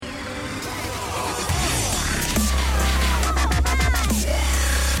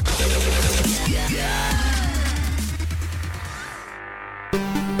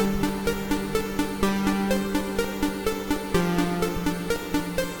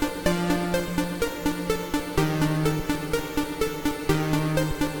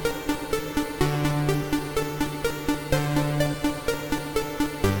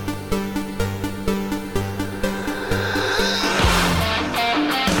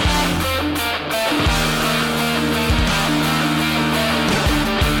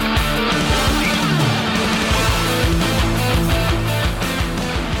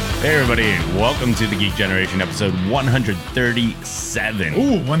everybody. Welcome to the Geek Generation, episode 137.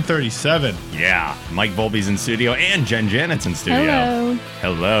 Ooh, 137. Yeah. Mike Volpe's in studio and Jen Janet's in studio. Hello.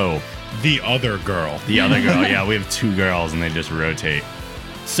 Hello. The other girl. The other girl. Yeah, we have two girls and they just rotate.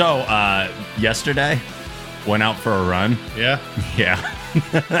 So, yesterday, went out for a run. Yeah? Yeah.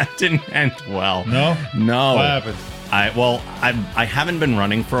 That didn't end well. No? No. What happened? I haven't been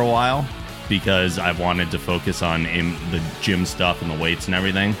running for a while because I've wanted to focus on in the gym stuff and the weights and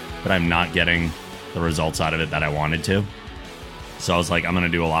everything, but I'm not getting the results out of it that I wanted to. So I was like, I'm going to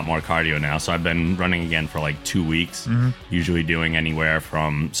do a lot more cardio now. So I've been running again for like 2 weeks, usually doing anywhere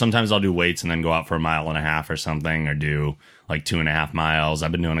from, sometimes I'll do weights and then go out for 1.5 miles or something, or do like 2.5 miles.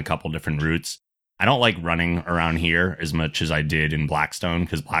 I've been doing a couple different routes. I don't like running around here as much as I did in Blackstone,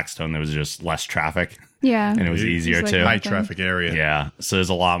 because Blackstone, there was just less traffic. Yeah. And it was easier like too. High traffic area. Yeah. So there's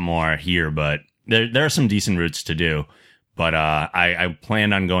a lot more here, but there are some decent routes to do. But I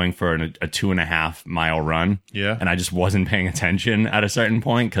planned on going for a 2.5 mile run. Yeah. And I just wasn't paying attention at a certain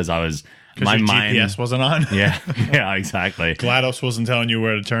point because I was... Because your GPS wasn't on? Yeah. Yeah, exactly. GLaDOS wasn't telling you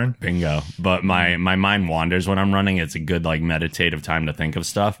where to turn? Bingo. But my mind wanders when I'm running. It's a good like meditative time to think of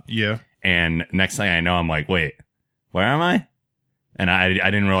stuff. Yeah. And next thing I know, I'm like, wait, where am I? And I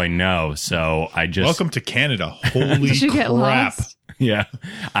didn't really know, so I just... Welcome to Canada. Holy Did you get crap. lost? Yeah,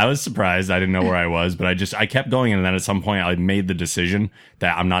 I was surprised. I didn't know where I was, but I kept going, and then at some point I made the decision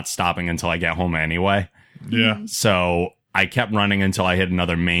that I'm not stopping until I get home anyway. Yeah. So I kept running until I hit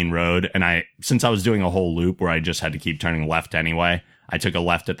another main road, and since I was doing a whole loop where I just had to keep turning left anyway, I took a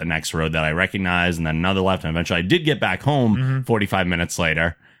left at the next road that I recognized, and then another left, and eventually I did get back home 45 minutes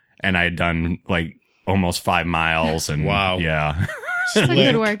later, and I had done like almost 5 miles, and wow. Yeah. It's a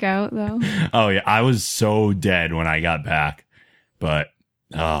good workout, though. Oh, yeah. I was so dead when I got back. But,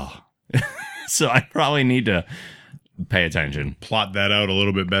 so I probably need to pay attention. Plot that out a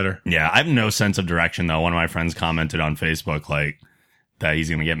little bit better. Yeah. I have no sense of direction, though. One of my friends commented on Facebook, like, that he's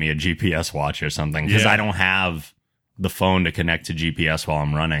going to get me a GPS watch or something. Because I don't have the phone to connect to GPS while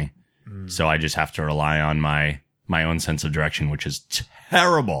I'm running. So I just have to rely on my own sense of direction, which is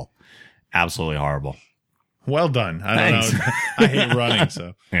terrible. Absolutely horrible. Well done. I don't know. I hate running,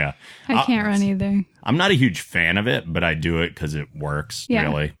 so. Yeah. I can't run either. I'm not a huge fan of it, but I do it because it works,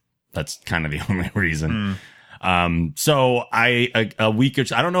 really. That's kind of the only reason. So a week or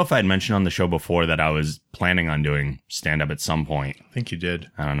two, I don't know if I had mentioned on the show before that I was planning on doing stand-up at some point. I think you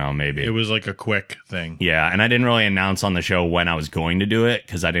did. I don't know, maybe. It was like a quick thing. Yeah, and I didn't really announce on the show when I was going to do it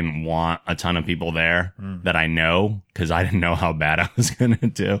because I didn't want a ton of people there that I know, because I didn't know how bad I was going to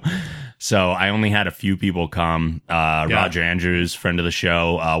do. So I only had a few people come. Roger Andrews, friend of the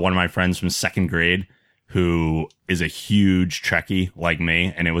show, one of my friends from second grade, who is a huge Trekkie like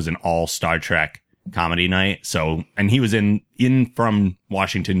me, and it was an all Star Trek comedy night. So, and he was in from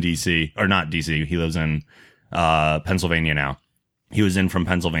Washington, D.C., or not D.C., he lives in Pennsylvania now. He was in from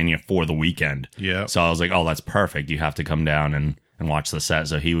Pennsylvania for the weekend. Yeah. So I was like, oh, that's perfect. You have to come down and watch the set.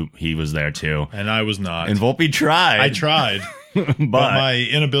 So he was there too. And I was not. And Volpe tried. I tried. but my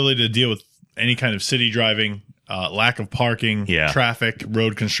inability to deal with any kind of city driving, lack of parking, traffic,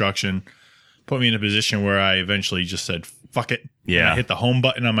 road construction, put me in a position where I eventually just said, fuck it. Yeah. And I hit the home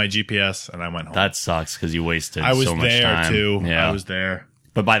button on my GPS and I went home. That sucks because you wasted so much time. I was there too. Yeah. I was there.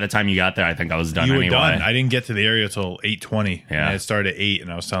 But by the time you got there, I think I was done anyway. You were done. I didn't get to the area until 8:20. Yeah. And it started at 8,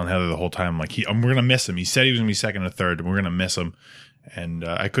 and I was telling Heather the whole time, like, we're going to miss him. He said he was going to be second or third, and we're going to miss him. And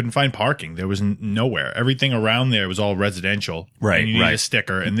I couldn't find parking. There was nowhere. Everything around there was all residential. Right, and you need a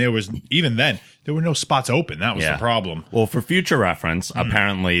sticker. And there was, even then, there were no spots open. That was the problem. Well, for future reference,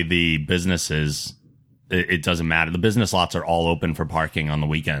 apparently the businesses, it doesn't matter. The business lots are all open for parking on the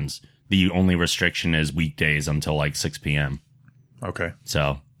weekends. The only restriction is weekdays until like 6 p.m. Okay.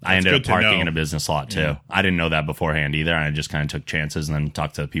 So I ended up parking in a business lot too. Yeah. I didn't know that beforehand either. I just kind of took chances and then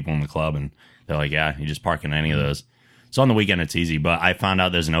talked to people in the club, and they're like, yeah, you just park in any of those. So on the weekend, it's easy. But I found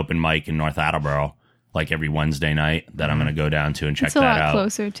out there's an open mic in North Attleboro, like every Wednesday night, that I'm going to go down to and check that out. It's a lot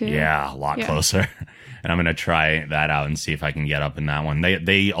closer too. Yeah, a lot closer. And I'm going to try that out and see if I can get up in that one.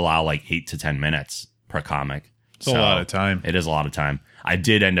 They allow like 8 to 10 minutes per comic. It's a lot of time. It is a lot of time. I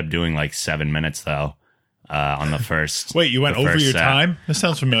did end up doing like 7 minutes though. On the first. Wait, you went over your time? This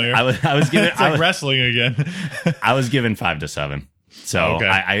sounds familiar. I was given. It's like wrestling again. I was given 5 to 7, so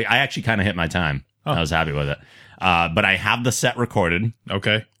I actually kind of hit my time. I was happy with it. But I have the set recorded.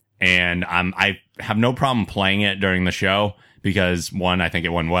 Okay, and I have no problem playing it during the show because 1, I think it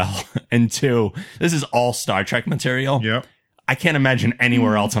went well, and 2, this is all Star Trek material. Yep. I can't imagine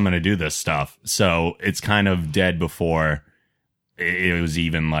anywhere else I'm going to do this stuff, so it's kind of dead before it was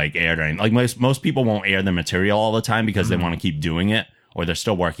even like aired or anything. Like most people won't air their material all the time because they want to keep doing it, or they're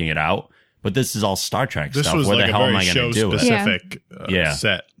still working it out. But this is all Star Trek this stuff. was Where like the a hell am very I going to do it? show-specific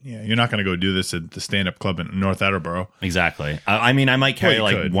set. Yeah, you're not going to go do this at the stand-up club in North Attleboro. Exactly. I mean, I might carry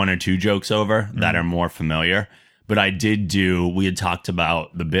could. one or two jokes over that are more familiar. But I did do, we had talked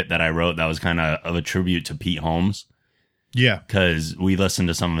about the bit that I wrote that was kind of a tribute to Pete Holmes. Yeah. Because we listened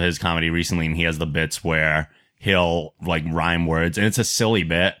to some of his comedy recently, and he has the bits where he'll like rhyme words, and it's a silly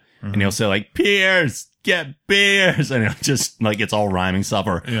bit. And he'll say like, Piers, get beers. And it'll just like, it's all rhyming stuff.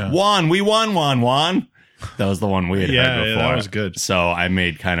 Or we won. That was the one we had heard before. Yeah, that was good. So I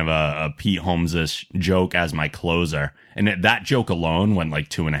made kind of a Pete Holmes-ish joke as my closer. And that joke alone went like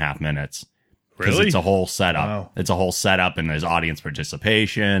 2.5 minutes. Because Really? it's a whole setup. Wow. It's a whole setup, and there's audience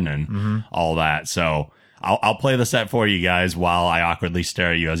participation and all that. So I'll play the set for you guys while I awkwardly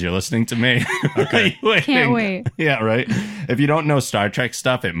stare at you as you're listening to me. Okay. Can't wait. Yeah, right. If you don't know Star Trek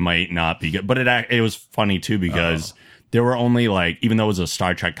stuff, it might not be good. But it was funny too because there were only like, even though it was a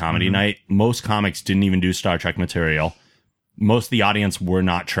Star Trek comedy night, most comics didn't even do Star Trek material. Most of the audience were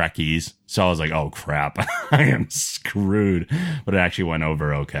not Trekkies. So I was like, oh crap, I am screwed. But it actually went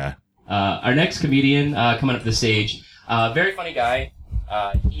over okay. Our next comedian coming up to the stage, very funny guy.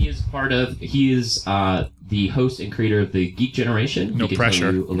 He is the host and creator of the Geek Generation. No he can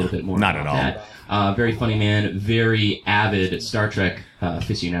pressure. Tell you a little bit more Not about at all. that. Very funny man, very avid Star Trek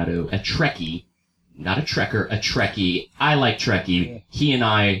aficionado, a Trekkie, not a Trekker, a Trekkie. I like Trekkie. He and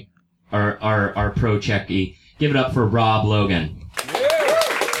I are pro Trekkie. Give it up for Rob Logan.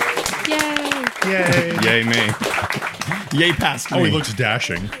 Yay. Yay. Yay me. Yay past me. Oh, he looks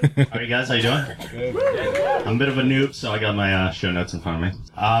dashing. All right, guys, how you doing? Good. I'm a bit of a noob, so I got my show notes in front of me.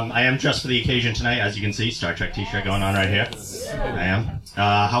 I am dressed for the occasion tonight, as you can see. Star Trek t-shirt going on right here. I am.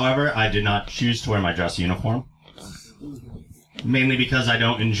 However, I did not choose to wear my dress uniform. Mainly because I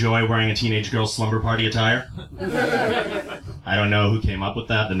don't enjoy wearing a teenage girl's slumber party attire. I don't know who came up with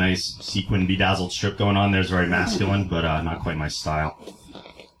that. The nice sequin bedazzled strip going on there is very masculine, but not quite my style.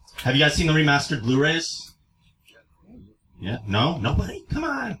 Have you guys seen the remastered Blu-rays? Yeah? No? Nobody? Come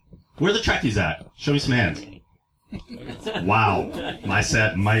on. Where are the Trekkies at? Show me some hands. Wow. My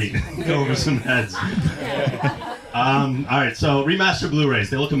set might go over some heads. Alright, so remastered Blu-rays.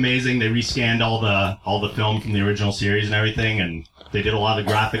 They look amazing. They rescanned all the film from the original series and everything, and they did a lot of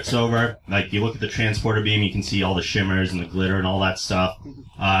the graphics over. Like, you look at the transporter beam, you can see all the shimmers and the glitter and all that stuff.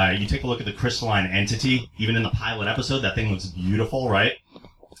 You take a look at the crystalline entity. Even in the pilot episode, that thing looks beautiful, right?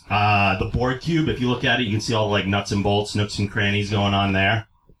 The Borg cube, if you look at it, you can see all the, like, nuts and bolts, nooks and crannies going on there.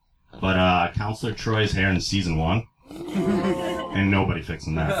 But, Counselor Troy's hair in season 1. And nobody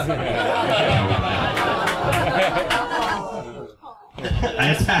fixing that.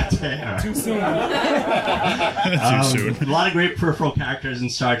 I attacked hair. Too soon. A lot of great peripheral characters in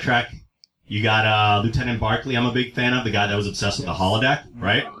Star Trek. You got, Lieutenant Barclay, I'm a big fan of, the guy that was obsessed with the holodeck,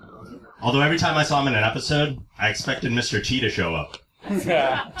 right? Although every time I saw him in an episode, I expected Mr. T to show up.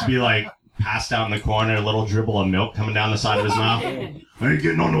 To be like passed out in the corner, a little dribble of milk coming down the side of his mouth. I ain't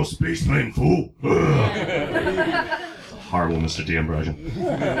getting on no space plane, fool. Horrible Mr. D impression.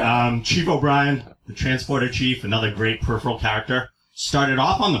 Chief O'Brien, the transporter chief, another great peripheral character. Started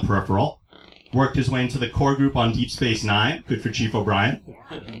off on the peripheral, worked his way into the core group on Deep Space Nine. Good for Chief O'Brien.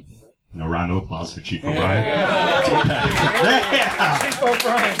 No round of applause for Chief O'Brien. Yeah. Chief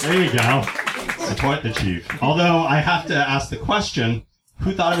O'Brien. There you go. Support the chief. Although I have to ask the question,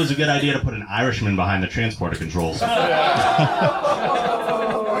 who thought it was a good idea to put an Irishman behind the transporter controls?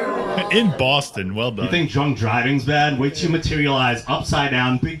 In Boston, well done. You think drunk driving's bad? Wait till you materialize upside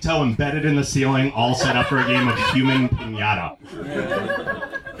down, big toe embedded in the ceiling, all set up for a game of human pinata.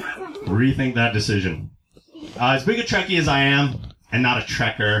 Rethink that decision. As big a Trekkie as I am, and not a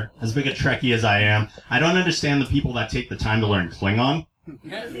Trekker, as big a Trekkie as I am, I don't understand the people that take the time to learn Klingon.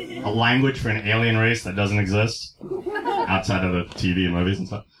 A language for an alien race that doesn't exist outside of the TV and movies and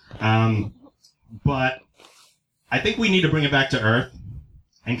stuff. But I think we need to bring it back to Earth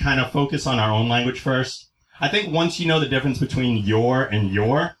and kind of focus on our own language first. I think once you know the difference between your and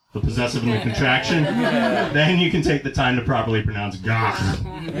your, the possessive and the contraction, then you can take the time to properly pronounce gach.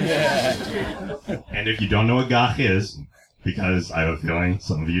 And if you don't know what gach is, because I have a feeling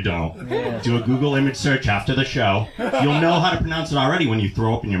some of you don't, do a Google image search after the show. You'll know how to pronounce it already when you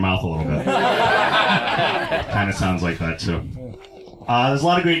throw up in your mouth a little bit. Kind of sounds like that, too. There's a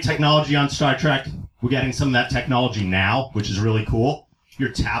lot of great technology on Star Trek. We're getting some of that technology now, which is really cool.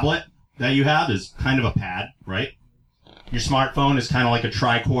 Your tablet that you have is kind of a pad, right? Your smartphone is kind of like a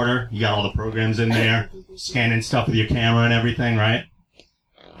tricorder. You got all the programs in there, scanning stuff with your camera and everything, right?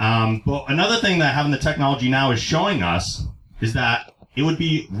 But another thing that having the technology now is showing us is that it would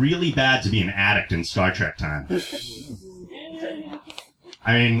be really bad to be an addict in Star Trek time.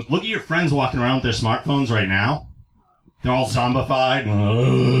 I mean, look at your friends walking around with their smartphones right now. They're all zombified.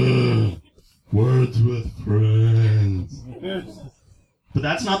 Words with friends. But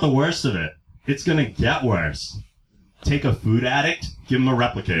that's not the worst of it. It's going to get worse. Take a food addict, give him a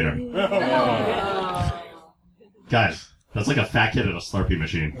replicator. Guys, that's like a fat kid at a Slurpee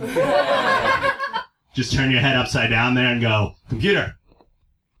machine. Just turn your head upside down there and go, computer,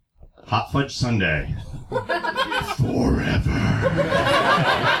 hot fudge sundae. Forever.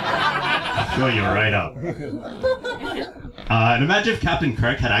 Fill you right up. And imagine if Captain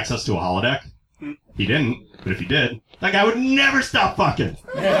Kirk had access to a holodeck. He didn't, but if he did, that guy would never stop fucking.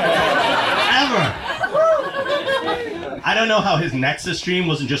 Ever. I don't know how his Nexus stream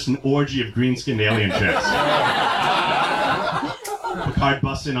wasn't just an orgy of green-skinned alien chicks. Picard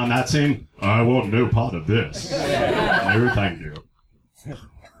busts in on that scene. I want no part of this. No, thank you.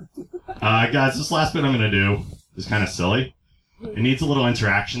 Guys, this last bit I'm going to do is kind of silly. It needs a little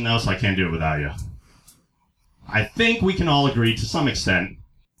interaction, though, so I can't do it without you. I think we can all agree, to some extent,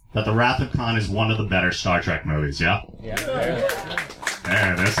 that The Wrath of Khan is one of the better Star Trek movies, yeah? Yeah.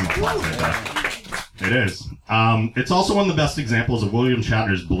 There's some applause right there. It is. It's also one of the best examples of William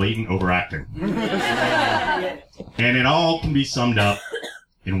Shatner's blatant overacting. And it all can be summed up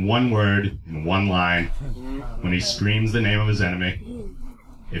in one word, in one line, when he screams the name of his enemy.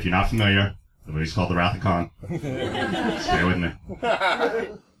 If you're not familiar, the movie's called The Wrath of Khan. Stay with me. I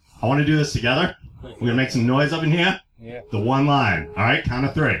want to do this together. We're going to make some noise up in here. Yeah. The one line. All right, count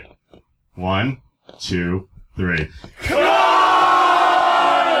of 3. 1, 2, 3. Khan!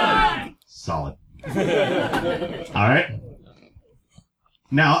 Solid. All right.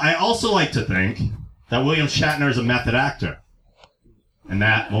 Now, I also like to think that William Shatner is a method actor, and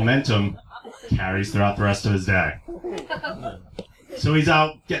that momentum carries throughout the rest of his day. So he's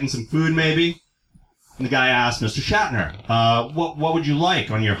out getting some food, maybe, and the guy asks, Mr. Shatner, what would you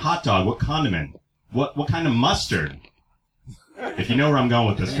like on your hot dog? What condiment? What kind of mustard? If you know where I'm going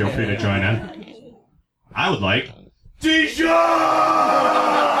with this, feel free to join in. I would like Dijon!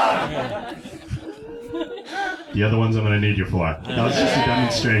 The other ones I'm going to need you for. That was just a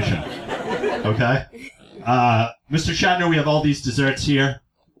demonstration. Okay? Mr. Shatner, we have all these desserts here.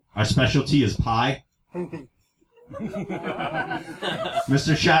 Our specialty is pie. Mr.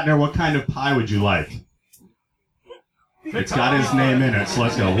 Shatner, what kind of pie would you like? It's got his name in it, so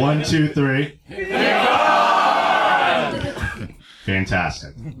let's go. 1, 2, 3.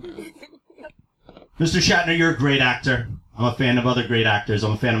 Fantastic. Mr. Shatner, you're a great actor. I'm a fan of other great actors.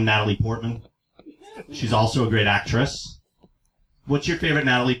 I'm a fan of Natalie Portman. She's also a great actress. What's your favorite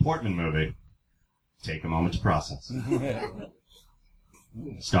Natalie Portman movie? Take a moment to process.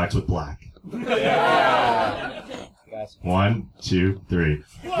 Starts with black. 1, 2, 3.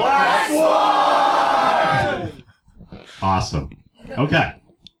 Black Swan! Awesome. Okay.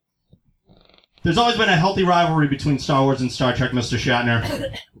 There's always been a healthy rivalry between Star Wars and Star Trek, Mr. Shatner.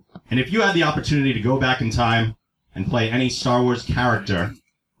 And if you had the opportunity to go back in time and play any Star Wars character,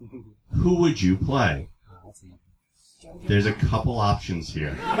 who would you play? There's a couple options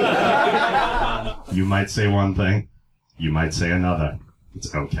here. You might say one thing. You might say another.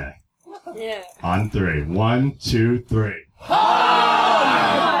 It's okay. Yeah. On 3. 1, 2, 3.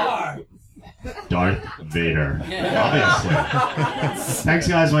 Darth Vader. Obviously. Thanks,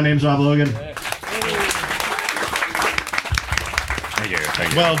 guys. My name's Rob Logan.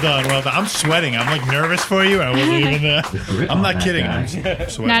 Thank you. Well done. I'm sweating. I'm like nervous for you. I wasn't even there. I'm not kidding. I'm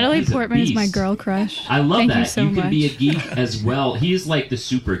sweating. Natalie Portman is my girl crush. I love Thank that. You so you can much. be a geek as well. He's like the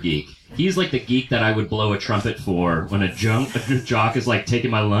super geek. He's like the geek that I would blow a trumpet for when a jock is like taking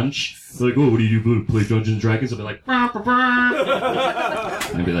my lunch. They're like, oh, what do you do? Play Dungeons and Dragons? I'll be like, bah, bah, bah.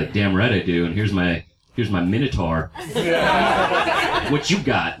 And I'd be like, damn right I do. And here's my Minotaur. What you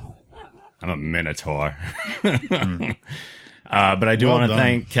got? I'm a Minotaur. But I do want to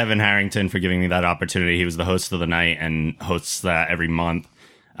thank Kevin Harrington for giving me that opportunity. He was the host of the night and hosts that every month.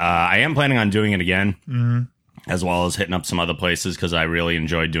 I am planning on doing it again, as well as hitting up some other places because I really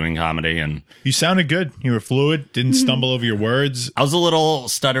enjoyed doing comedy. And you sounded good. You were fluid. Didn't stumble over your words. I was a little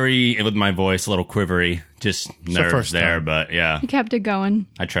stuttery with my voice, a little quivery. Just nerves there, but yeah. You kept it going.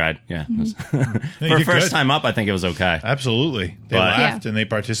 I tried, yeah. For first time up, I think it was okay. Absolutely. They laughed and they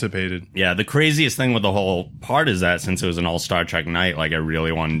participated. Yeah, the craziest thing with the whole part is that since it was an all Star Trek night, like I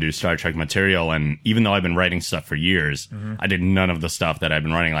really wanted to do Star Trek material. And even though I've been writing stuff for years, I did none of the stuff that I've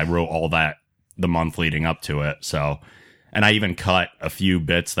been writing. I wrote all that the month leading up to it. So, and I even cut a few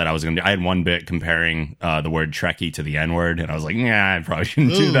bits that I was going to do. I had one bit comparing the word Trekkie to the N-word, and I was like, yeah, I probably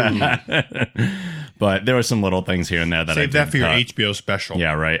shouldn't do that. But there were some little things here and there that Save that for your HBO special.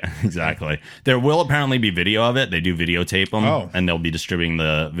 Yeah, right. Exactly. There will apparently be video of it. They do videotape them, and they'll be distributing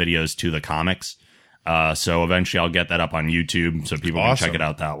the videos to the comics. So eventually I'll get that up on YouTube so people can check it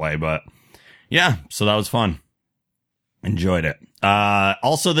out that way. But yeah, so that was fun. Enjoyed it.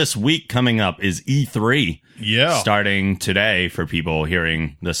 Also this week coming up is E3. Yeah. Starting today for people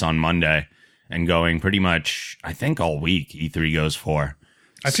hearing this on Monday and going pretty much, I think, all week E3 goes for.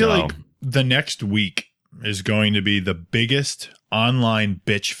 I feel like the next week is going to be the biggest online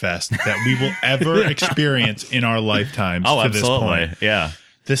bitch fest that we will ever experience in our lifetimes. Oh, to absolutely. This point. Yeah.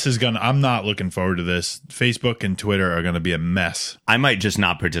 This is I'm not looking forward to this. Facebook and Twitter are going to be a mess. I might just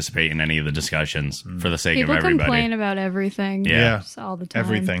not participate in any of the discussions for the sake People of everybody. complain about everything. Yeah. Just all the time.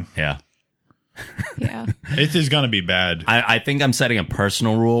 Everything. Yeah. Yeah. It is going to be bad. I think I'm setting a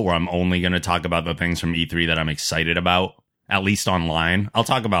personal rule where I'm only going to talk about the things from E3 that I'm excited about, at least online. I'll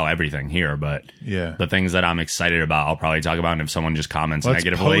talk about everything here, but the things that I'm excited about, I'll probably talk about. And if someone just comments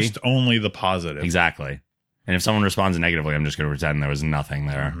negatively, post only the positive. Exactly. And if someone responds negatively, I'm just going to pretend there was nothing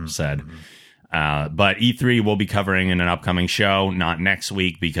there said. But E3 we'll be covering in an upcoming show, not next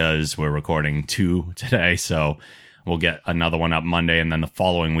week because we're recording 2 today. So we'll get another one up Monday, and then the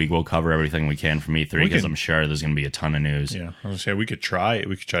following week we'll cover everything we can from E3 because I'm sure there's going to be a ton of news. Yeah, I was going to say we could try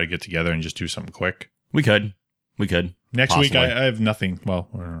to get together and just do something quick. We could. Next week I have nothing. Well,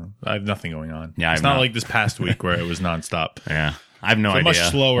 I have nothing going on. Yeah, it's not like this past week where it was nonstop. Yeah, I have no idea. Much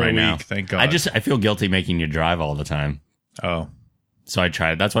slower week. Now. Thank God. I feel guilty making you drive all the time. Oh, so I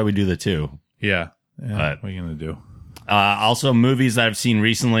tried. That's why we do the 2. Yeah. But, what are you gonna do? Also, movies that I've seen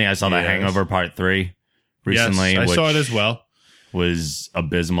recently. I saw The Hangover Part 3 recently. Yes, I saw it as well. Was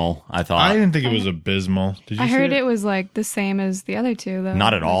abysmal. I thought. I didn't think it was abysmal. Did you? I heard it was like the same as the other 2, though.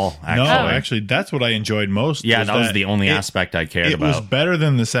 Not at all. Actually. No, actually, that's what I enjoyed most. Yeah, that was the only aspect I cared about. It was better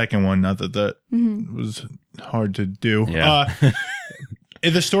than the second one. Not that was hard to do. Yeah.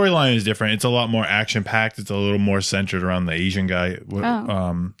 The storyline is different. It's a lot more action packed. It's a little more centered around the Asian guy.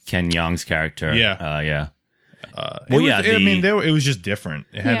 Ken Young's character. Yeah. It was just different.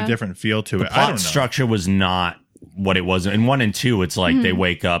 It had a different feel to it. The plot structure was not what it was. In 1 and 2, it's like they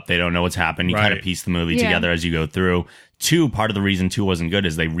wake up, they don't know what's happened. You kind of piece the movie together as you go through. 2, part of the reason 2 wasn't good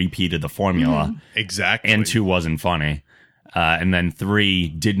is they repeated the formula. Exactly. And 2 wasn't funny. And then 3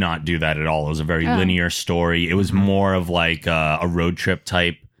 did not do that at all. It was a very linear story. It was more of like a road trip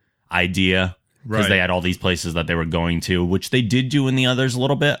type idea. Because they had all these places that they were going to, which they did do in the others a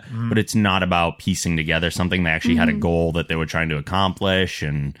little bit, but it's not about piecing together something. They actually had a goal that they were trying to accomplish,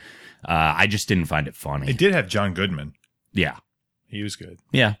 and I just didn't find it funny. It did have John Goodman. Yeah. He was good.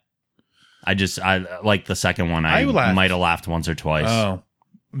 Yeah. I like the second one. I might have laughed once or twice. Oh.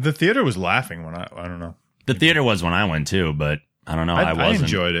 The theater was laughing when I don't know. The theater was when I went too, but I don't know. I wasn't. I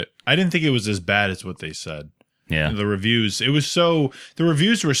enjoyed it. I didn't think it was as bad as what they said. Yeah. The reviews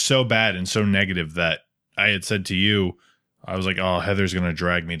were so bad and so negative that I had said to you, I was like, oh, Heather's going to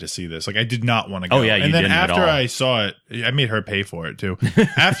drag me to see this. Like, I did not want to go. Oh, yeah, and then didn't after at all. I saw it, I made her pay for it, too.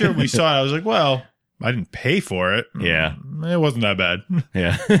 After we saw it, I was like, well, I didn't pay for it. Yeah. It wasn't that bad.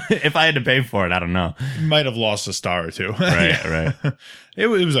 Yeah. If I had to pay for it, I don't know. Might have lost a star or 2. Right. It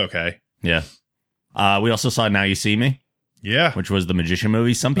was okay. Yeah. We also saw Now You See Me. Yeah. Which was the magician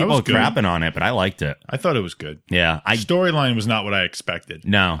movie. Some people are crapping on it, but I liked it. I thought it was good. Yeah. Storyline was not what I expected.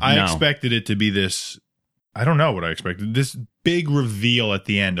 No. I expected it to be this, I don't know what I expected, this big reveal at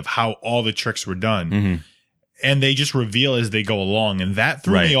the end of how all the tricks were done. Mm-hmm. And they just reveal as they go along. And that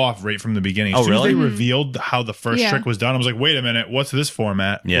threw me off right from the beginning. As soon as they revealed how the first trick was done, I was like, wait a minute, what's this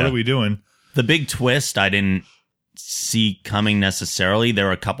format? Yeah. What are we doing? The big twist I didn't see coming necessarily. There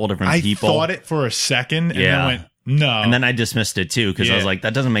were a couple different people. I thought it for a second and then I went, no. And then I dismissed it too because I was like,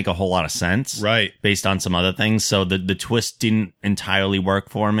 that doesn't make a whole lot of sense. Right. Based on some other things. So the twist didn't entirely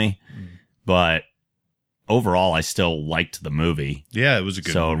work for me. But overall, I still liked the movie. Yeah, it was a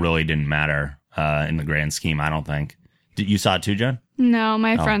good movie. So it really didn't matter in the grand scheme, I don't think. You saw it too, Jen? No,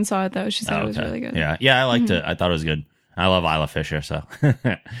 my friend saw it, though. She said it was really good. Yeah, I liked it. I thought it was good. I love Isla Fisher, so.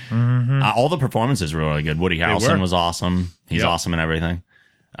 All the performances were really good. Woody Harrelson was awesome. He's awesome in everything.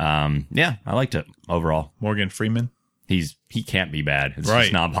 Yeah, I liked it overall. Morgan Freeman. He can't be bad. It's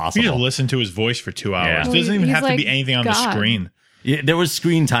just not possible. You just listen to his voice for 2 hours. Yeah. It doesn't even have to like be anything on the screen. Yeah, there was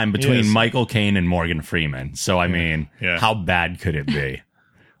screen time between Michael Caine and Morgan Freeman. So, I mean, how bad could it be?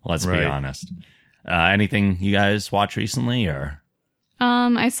 Let's be honest. Anything you guys watched recently or?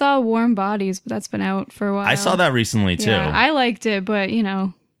 I saw Warm Bodies, but that's been out for a while. I saw that recently too. Yeah, I liked it, but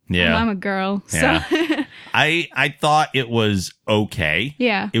I'm a girl. So Yeah. I thought it was okay.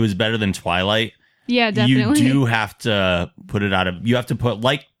 Yeah. It was better than Twilight. Yeah, definitely. You do have to put it out of, you have to put,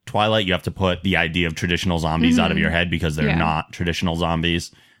 like Twilight, you have to put the idea of traditional zombies out of your head because they're not traditional zombies.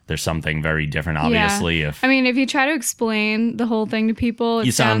 There's something very different, obviously. I mean, if you try to explain the whole thing to people,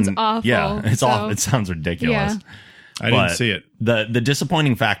 it sounds awful. Yeah, it's awful. It sounds ridiculous. Yeah. I didn't see it. The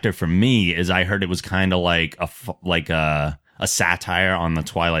disappointing factor for me is I heard it was kind of like a satire on the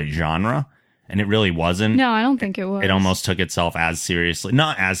Twilight genre, and it really wasn't. No, I don't think it was. It almost took itself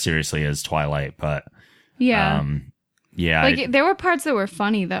not as seriously as Twilight, but yeah. Yeah. Like, there were parts that were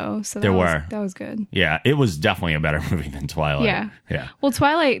funny, though. So that was good. Yeah, it was definitely a better movie than Twilight. Yeah. Yeah. Well,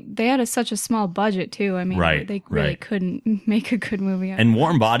 Twilight, they had such a small budget, too. I mean, they really couldn't make a good movie. And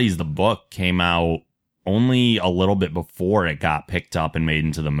Warm Bodies, the book, came out only a little bit before it got picked up and made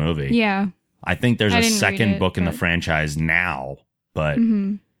into the movie. Yeah. I think there's a second book in the franchise now, but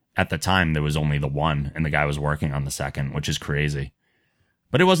at the time, there was only the one, and the guy was working on the second, which is crazy.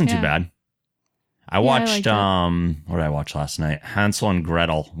 But it wasn't too bad. I watched, what did I watch last night? Hansel and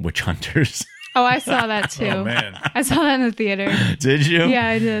Gretel, Witch Hunters. Oh, I saw that too. Oh, man. I saw that in the theater. Did you? Yeah,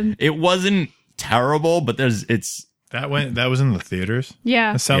 I did. It wasn't terrible, but that was in the theaters.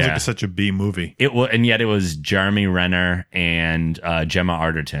 Yeah. That sounds like such a B movie. And yet it was Jeremy Renner and Gemma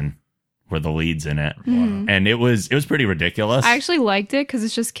Arterton were the leads in it. Mm-hmm. And it was pretty ridiculous. I actually liked it because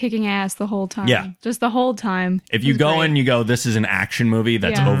it's just kicking ass the whole time. Yeah. Just the whole time. If you go and you go, this is an action movie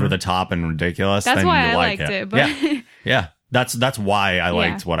that's over the top and ridiculous, that's then why you I like liked it. But yeah. That's why I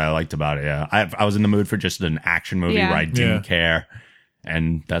liked what I liked about it. Yeah. I was in the mood for just an action movie where I didn't care.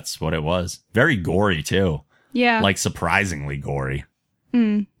 And that's what it was. Very gory too. Yeah. Like surprisingly gory.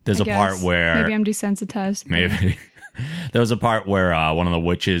 There's a part where maybe I'm desensitized. Maybe. There was a part where one of the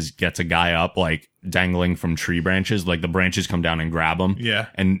witches gets a guy up, like, dangling from tree branches. Like, the branches come down and grab him. Yeah.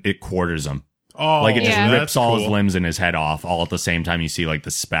 And it quarters him. Oh, like, it just rips that's all cool. his limbs and his head off. All at the same time, you see, like,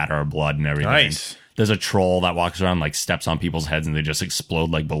 the spatter of blood and everything. Nice. There's a troll that walks around, like, steps on people's heads, and they just explode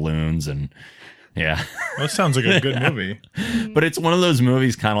like balloons. And, yeah. Well, that sounds like a good movie. But it's one of those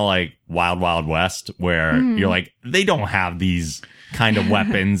movies kind of like Wild Wild West, where you're like, they don't have these kind of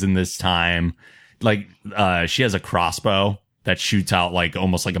weapons in this time. Like, she has a crossbow that shoots out like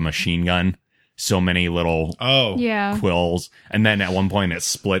almost like a machine gun. So many little quills. And then at one point it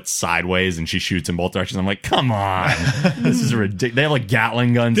splits sideways and she shoots in both directions. I'm like, come on. This is ridiculous. They have like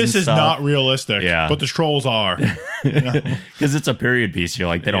Gatling guns. This is not realistic. Yeah. But the trolls are. Because it's a period piece. You're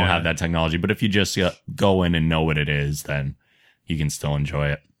like, they don't have that technology. But if you just go in and know what it is, then you can still enjoy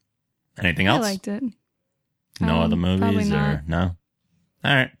it. Anything else? I liked it. No other movies or no?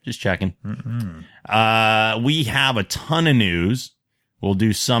 All right, just checking. We have a ton of news. We'll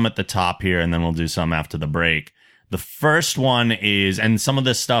do some at the top here, and then we'll do some after the break. The first one is, and some of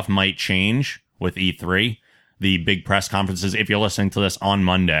this stuff might change with E3, the big press conferences. If you're listening to this on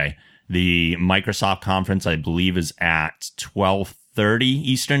Monday, the Microsoft conference, I believe, is at 12:30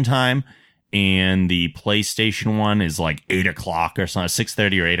 Eastern time, and the PlayStation one is like 8 o'clock or something,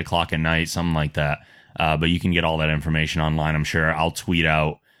 6:30 or 8 o'clock at night, something like that. But you can get all that information online, I'm sure. I'll tweet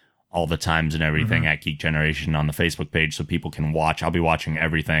out all the times and everything at Geek Generation on the Facebook page so people can watch. I'll be watching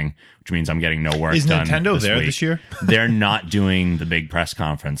everything, which means I'm getting no work done. Is Nintendo there week. this year? They're not doing the big press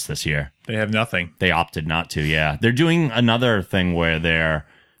conference this year. They have nothing. They opted not to, yeah. They're doing another thing where they're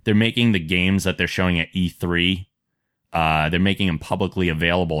making the games that they're showing at E3, they're making them publicly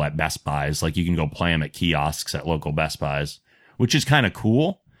available at Best Buys. Like, you can go play them at kiosks at local Best Buys, which is kind of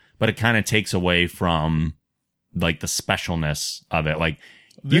cool. But it kind of takes away from like the specialness of it. Like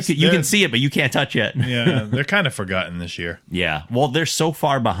you can see it, but you can't touch it. Yeah, they're kind of forgotten this year. Yeah. Well, they're so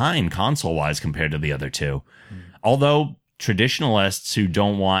far behind console wise compared to the other two. Although traditionalists who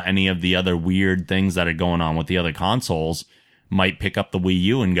don't want any of the other weird things that are going on with the other consoles might pick up the Wii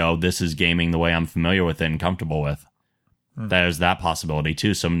U and go, this is gaming the way I'm familiar with it and comfortable with. There's that possibility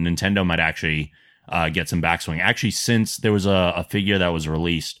too. So Nintendo might actually get some backswing. Actually, since there was a figure that was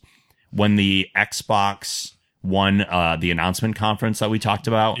released when the Xbox won the announcement conference that we talked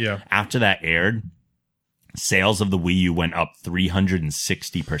about, after that aired, sales of the Wii U went up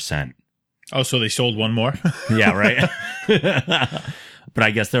 360%. Oh, so they sold one more? Yeah, right. But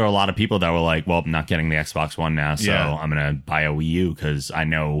I guess there were a lot of people that were like, well, I'm not getting the Xbox One now, so I'm going to buy a Wii U because I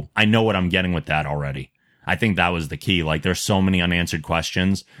know what I'm getting with that already. I think that was the key. Like, there's so many unanswered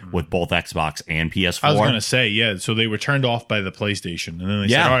questions with both Xbox and PS4. I was going to say, so they were turned off by the PlayStation. And then they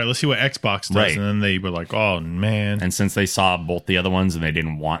said, all right, let's see what Xbox does. Right. And then they were like, oh, man. And since they saw both the other ones and they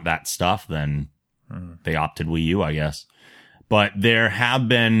didn't want that stuff, then they opted Wii U, I guess. But there have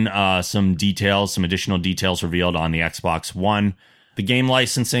been some additional details revealed on the Xbox One. The game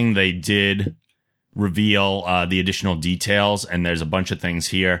licensing, they did reveal the additional details, and there's a bunch of things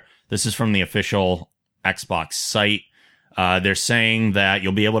here. This is from the official Xbox site. They're saying that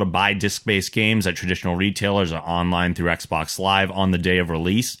you'll be able to buy disc-based games at traditional retailers or online through Xbox Live on the day of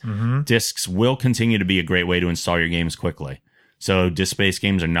release. Discs will continue to be a great way to install your games quickly. So disc-based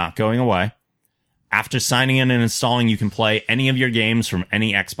games are not going away. After signing in and installing, you can play any of your games from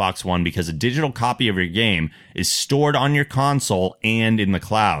any Xbox One because a digital copy of your game is stored on your console and in the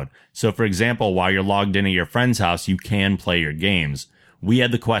cloud. So, for example, while you're logged in at your friend's house, you can play your games. We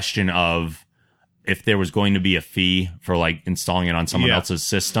had the question of if there was going to be a fee for like installing it on someone else's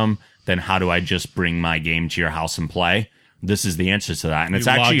system, then how do I just bring my game to your house and play? This is the answer to that. And it's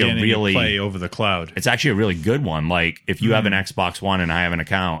actually a really play over the cloud. It's actually a really good one. Like if you have an Xbox One and I have an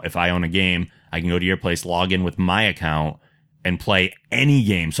account, if I own a game, I can go to your place, log in with my account, and play any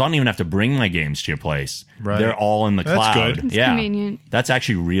game. So I don't even have to bring my games to your place. Right. They're all in the cloud. That's good. It's convenient. That's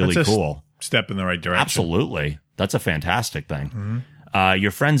actually really cool. Step in the right direction. Absolutely. That's a fantastic thing.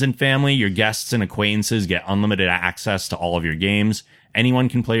 Your friends and family, your guests and acquaintances get unlimited access to all of your games. Anyone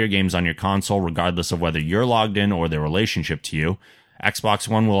can play your games on your console, regardless of whether you're logged in or their relationship to you. Xbox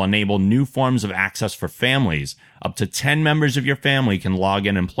One will enable new forms of access for families. Up to 10 members of your family can log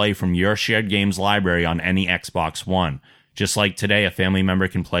in and play from your shared games library on any Xbox One. Just like today, a family member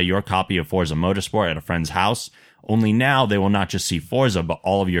can play your copy of Forza Motorsport at a friend's house. Only now they will not just see Forza, but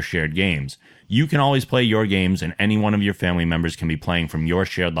all of your shared games. You can always play your games, and any one of your family members can be playing from your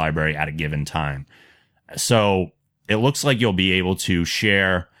shared library at a given time. So it looks like you'll be able to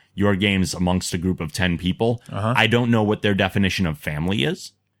share your games amongst a group of 10 people. I don't know what their definition of family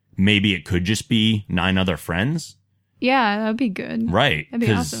is. Maybe it could just be 9 other friends. Yeah, that'd be good. Right. That'd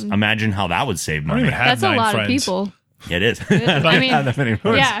be awesome. Imagine how that would save money. That's a lot of people. It is. I mean, yeah.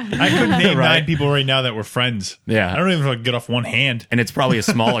 I couldn't name 9 people right now that were friends. Yeah. I don't even know if I could get off one hand. And it's probably a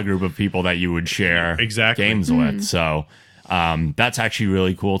smaller group of people that you would share games with. So that's actually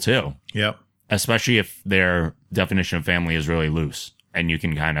really cool too. Yep. Especially if their definition of family is really loose and you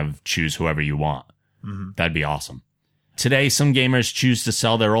can kind of choose whoever you want. That'd be awesome. Today, some gamers choose to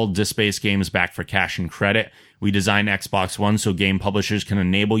sell their old disc-based games back for cash and credit. We designed Xbox One so game publishers can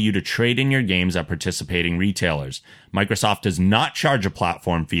enable you to trade in your games at participating retailers. Microsoft does not charge a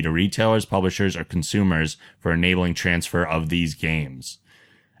platform fee to retailers, publishers, or consumers for enabling transfer of these games.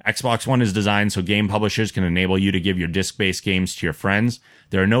 Xbox One is designed so game publishers can enable you to give your disc-based games to your friends.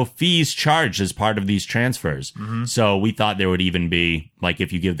 There are no fees charged as part of these transfers. So we thought there would even be, like,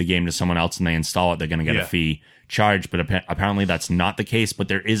 if you give the game to someone else and they install it, they're going to get a fee charged. But apparently that's not the case. But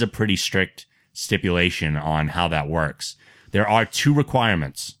there is a pretty strict stipulation on how that works. There are 2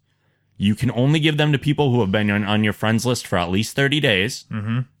 requirements. You can only give them to people who have been on your friends list for at least 30 days.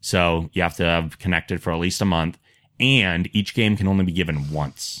 So you have to have connected for at least a month. And each game can only be given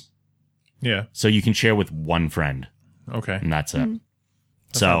once. Yeah. So you can share with one friend. Okay. And that's it.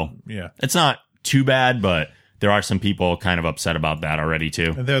 It's not too bad, but there are some people kind of upset about that already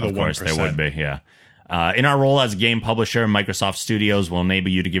too. And they're the 1%. Of course, there would be, yeah. In our role as a game publisher, Microsoft Studios will enable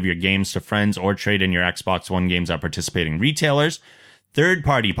you to give your games to friends or trade in your Xbox One games at participating retailers.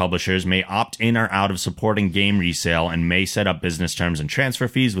 Third-party publishers may opt in or out of supporting game resale and may set up business terms and transfer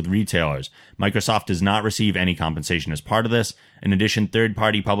fees with retailers. Microsoft does not receive any compensation as part of this. In addition,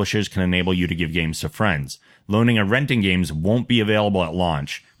 third-party publishers can enable you to give games to friends. Loaning or renting games won't be available at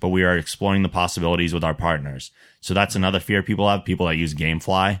launch, but we are exploring the possibilities with our partners. So that's another fear people have, people that use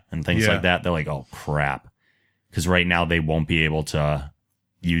GameFly and things like that. They're like, oh, crap. Because right now they won't be able to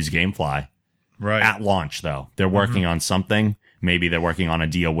use GameFly. Right. At launch, though. They're working on something. Maybe they're working on a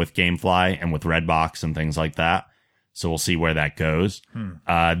deal with GameFly and with Redbox and things like that. So we'll see where that goes.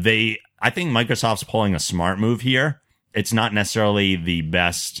 I think Microsoft's pulling a smart move here. It's not necessarily the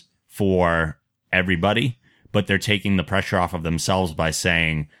best for everybody, but they're taking the pressure off of themselves by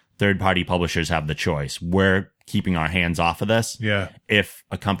saying third-party publishers have the choice. We're keeping our hands off of this. Yeah. If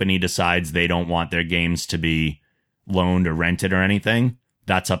a company decides they don't want their games to be loaned or rented or anything,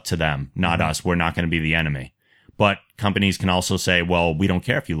 that's up to them, not us. We're not going to be the enemy. But companies can also say, well, we don't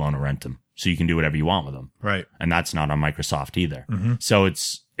care if you loan or rent them, so you can do whatever you want with them. Right. And that's not on Microsoft either. So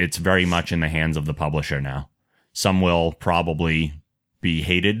it's very much in the hands of the publisher now. Some will probably be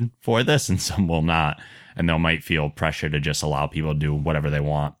hated for this and some will not. And they might feel pressure to just allow people to do whatever they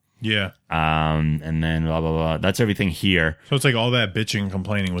want. Yeah. And then blah, blah, blah. That's everything here. So it's like all that bitching and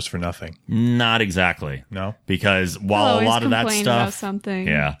complaining was for nothing. Not exactly. No? Because while a lot of that stuff... about something.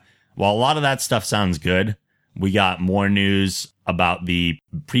 Yeah. While a lot of that stuff sounds good, we got more news about the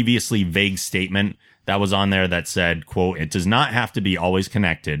previously vague statement that was on there that said, quote, it does not have to be always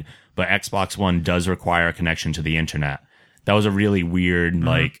connected, but Xbox One does require a connection to the internet. That was a really weird,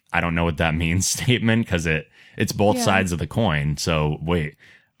 like, I don't know what that means statement because it's both sides of the coin. So wait,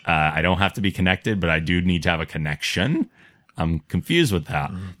 I don't have to be connected, but I do need to have a connection. I'm confused with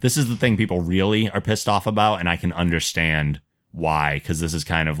that. This is the thing people really are pissed off about, and I can understand why, because this is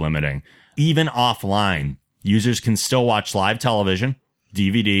kind of limiting. Even offline, users can still watch live television,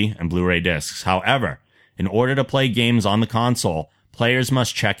 DVD, and Blu-ray discs. However, in order to play games on the console, players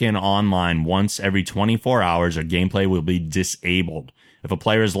must check in online once every 24 hours or gameplay will be disabled. If a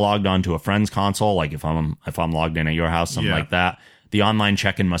player is logged onto a friend's console, like if I'm logged in at your house, something like that, the online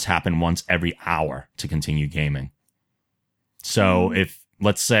check-in must happen once every hour to continue gaming. So if,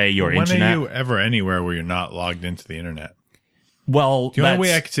 let's say your internet... When are you ever anywhere where you're not logged into the internet? Well, the only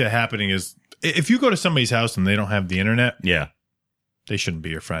way I could see it happening is if you go to somebody's house and they don't have the internet, they shouldn't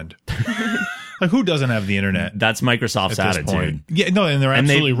be your friend. Like, who doesn't have the internet? That's Microsoft's attitude. Yeah, no, and they're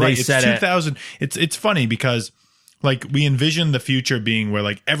absolutely right. It's 2000. It's funny because, like, we envision the future being where,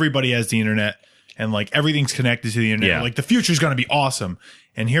 like, everybody has the internet and, like, everything's connected to the internet. Yeah. Like, the future's going to be awesome.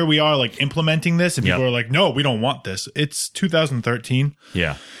 And here we are, like, implementing this, and people are like, no, we don't want this. It's 2013.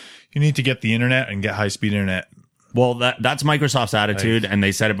 Yeah. You need to get the internet and get high-speed internet. Well, that's Microsoft's attitude, and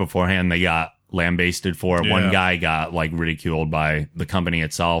they said it beforehand. They got lambasted for it. One guy got, like, ridiculed by the company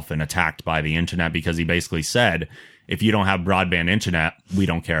itself and attacked by the internet because he basically said, if you don't have broadband internet, we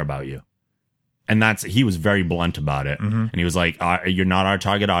don't care about you. And he was very blunt about it. And he was like, you're not our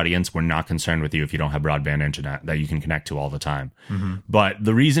target audience. We're not concerned with you if you don't have broadband internet that you can connect to all the time. But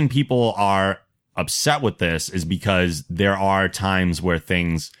the reason people are upset with this is because there are times where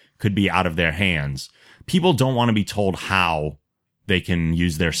things could be out of their hands. People don't want to be told how they can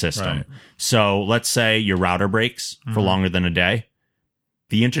use their system. Right. So let's say your router breaks for longer than a day.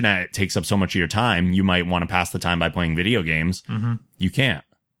 The internet takes up so much of your time. You might want to pass the time by playing video games. You can't.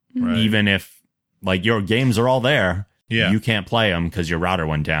 Right. Even if, like, your games are all there, you can't play them because your router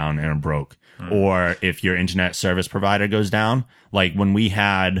went down and it broke. Or if your internet service provider goes down, like when we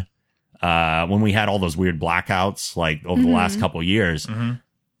had all those weird blackouts, like over the last couple years,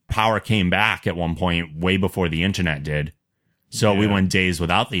 power came back at one point way before the internet did. So we went days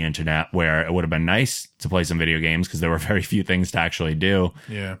without the internet, where it would have been nice to play some video games because there were very few things to actually do.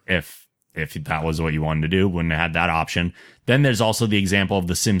 Yeah. If that was what you wanted to do, wouldn't have had that option. Then there's also the example of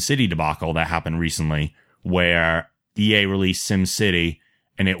the SimCity debacle that happened recently, where EA released SimCity,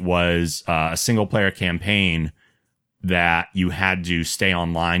 and it was a single player campaign that you had to stay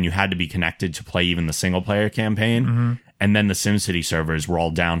online. You had to be connected to play even the single player campaign. And then the SimCity servers were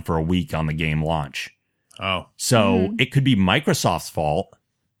all down for a week on the game launch. Oh. So it could be Microsoft's fault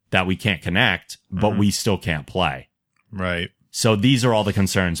that we can't connect, but we still can't play. Right. So these are all the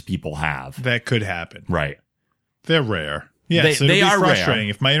concerns people have. That could happen. Right. They're rare. Yes, they are frustrating.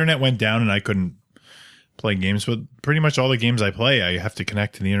 Rare. If my internet went down and I couldn't play games, but pretty much all the games I play, I have to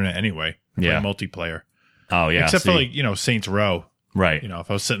connect to the internet anyway. Play multiplayer. Oh, yeah. Except for, like, Saints Row. Right. If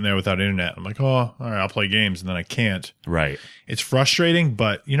I was sitting there without internet, I'm like, oh, all right, I'll play games, and then I can't. Right. It's frustrating,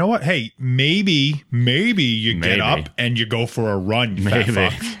 but you know what? Hey, maybe you get up and you go for a run, you fat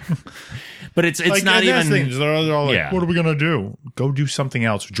fuck. But it's like, not even... Things. They're all like, what are we going to do? Go do something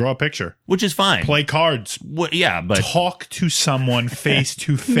else. Draw a picture. Which is fine. Play cards. But... Talk to someone face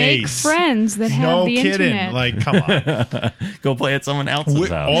to face. Make friends that have the internet. Like, come on. Go play at someone else's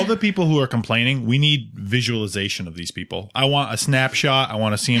house. All the people who are complaining, we need visualization of these people. I want a snapshot. I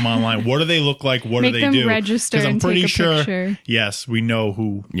want to see them online. What do they look like? What do they do? Make them register and take a picture. Yes, we know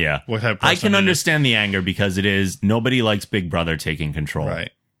who. Yeah. What type of I can understand the anger because it is... Nobody likes Big Brother taking control.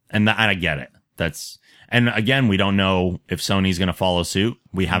 Right. And I get it. And again, we don't know if Sony's going to follow suit.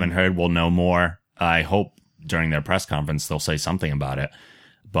 We haven't heard. We'll know more. I hope during their press conference they'll say something about it.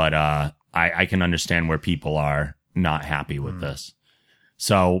 But I can understand where people are not happy with this.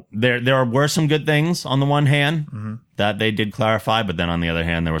 So there were some good things on the one hand that they did clarify, but then on the other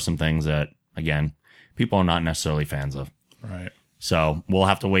hand, there were some things that, again, people are not necessarily fans of. Right. So we'll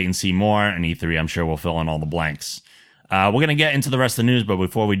have to wait and see more. And E3, I'm sure, will fill in all the blanks. We're going to get into the rest of the news, but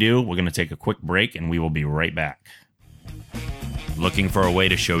before we do, we're going to take a quick break, and we will be right back. Looking for a way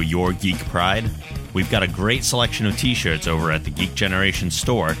to show your geek pride? We've got a great selection of t-shirts over at the Geek Generation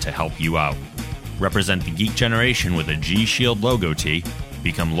store to help you out. Represent the Geek Generation with a G-Shield logo tee,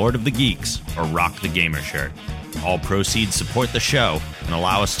 become Lord of the Geeks, or rock the gamer shirt. All proceeds support the show and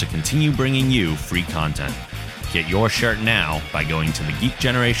allow us to continue bringing you free content. Get your shirt now by going to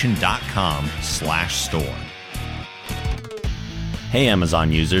thegeekgeneration.com/store. Hey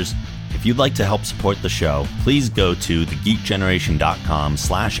Amazon users, if you'd like to help support the show, please go to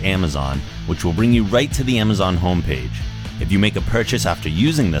thegeekgeneration.com/Amazon, which will bring you right to the Amazon homepage. If you make a purchase after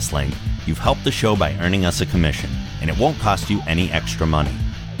using this link, you've helped the show by earning us a commission, and it won't cost you any extra money.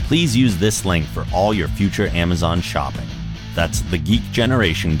 Please use this link for all your future Amazon shopping. That's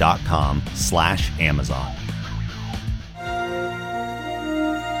thegeekgeneration.com/Amazon.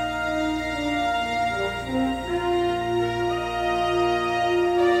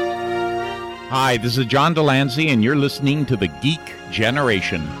 Hi, this is John Delancey, and you're listening to The Geek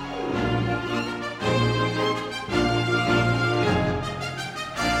Generation.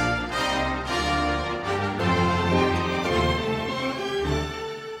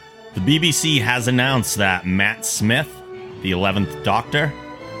 The BBC has announced that Matt Smith, the 11th Doctor,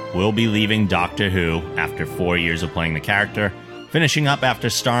 will be leaving Doctor Who after 4 years of playing the character, finishing up after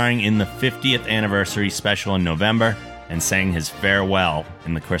starring in the 50th anniversary special in November and saying his farewell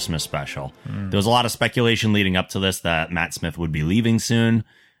in the Christmas special. There was a lot of speculation leading up to this that Matt Smith would be leaving soon.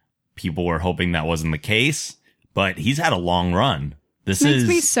 People were hoping that wasn't the case, but he's had a long run. This makes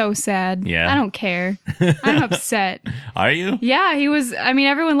me so sad. Yeah. I don't care. I'm upset. Are you? Yeah, he was. I mean,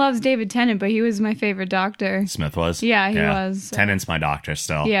 everyone loves David Tennant, but he was my favorite Doctor. Smith was? Yeah, he was. Tennant's my Doctor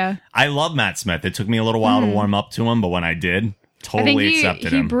still. Yeah. I love Matt Smith. It took me a little while to warm up to him, but when I did, totally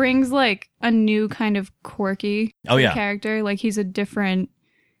accepted him. He brings like a new kind of quirky character. Like he's a different.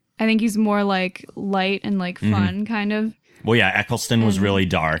 I think he's more like light and like fun kind of. Well, yeah, Eccleston was really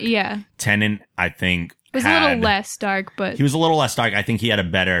dark. Yeah. Tennant, I think, was a little less dark, but he was a little less dark. I think he had a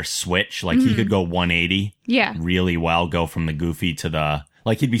better switch. Like he could go 180. Yeah. Really well. Go from the goofy to the.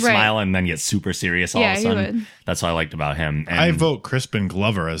 Like he'd be smiling and then get super serious all of a sudden. He would. That's what I liked about him. And I vote Crispin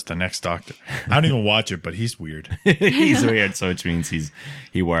Glover as the next Doctor. I don't even watch it, but he's weird. He's weird, so which means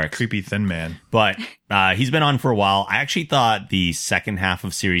he works. Creepy thin man. But he's been on for a while. I actually thought the second half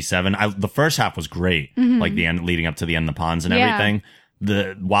of Series 7, the first half was great, like the end leading up to the end of the ponds and everything.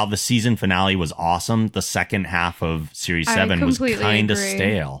 While the season finale was awesome, the second half of Series 7 was kind of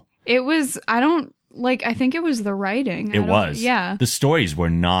stale. It was, I think it was the writing. It was. Yeah. The stories were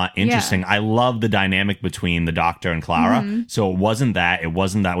not interesting. Yeah. I love the dynamic between the Doctor and Clara. So it wasn't that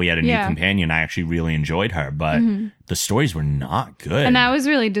we had a new companion. I actually really enjoyed her, but the stories were not good. And that was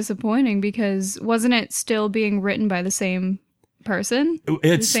really disappointing because wasn't it still being written by the same person?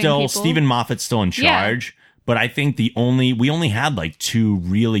 It's still, Stephen Moffat's still in charge, but I think we only had like 2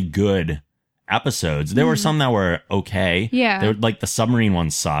 really good episodes. There were some that were okay. Yeah. Like the submarine one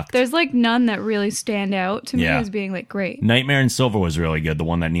sucked. There's like none that really stand out to me as being like great. Nightmare in Silver was really good. The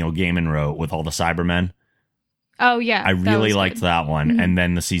one that Neil Gaiman wrote with all the Cybermen. Oh yeah. I really liked that one. And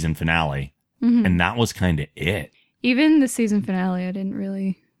then the season finale. And that was kind of it. Even the season finale I didn't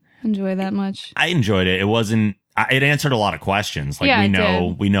really enjoy that much. I enjoyed it. It wasn't, it answered a lot of questions. Like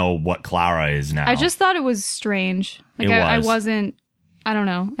we know what Clara is now. I just thought it was strange. Like I wasn't, I don't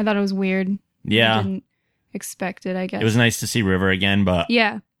know. I thought it was weird. Yeah. I didn't expect it, I guess. It was nice to see River again, but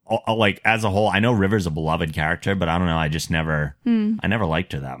like as a whole, I know River's a beloved character, but I don't know. I just never, I never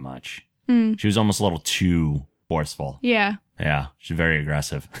liked her that much. She was almost a little too forceful. Yeah. Yeah. She's very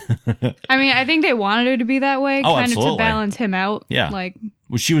aggressive. I mean, I think they wanted her to be that way, kind of to balance him out. Yeah. Like,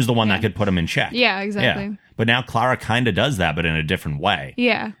 well, she was the one that could put him in check. Yeah, exactly. Yeah. But now Clara kind of does that, but in a different way.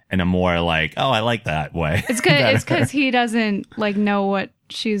 Yeah. In a more like, oh, I like that way. It's because he doesn't like know what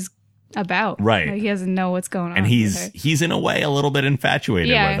she's about. Right. Like, he doesn't know what's going on. And he's in a way a little bit infatuated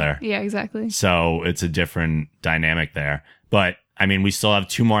with her. Yeah, exactly. So it's a different dynamic there. But I mean, we still have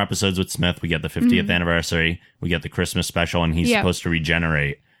 2 more episodes with Smith. We get the 50th anniversary. We get the Christmas special, and he's supposed to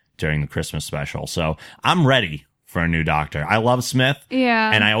regenerate during the Christmas special. So I'm ready for a new Doctor. I love Smith.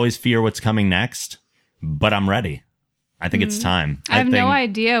 Yeah. And I always fear what's coming next, but I'm ready. I think it's time. I have no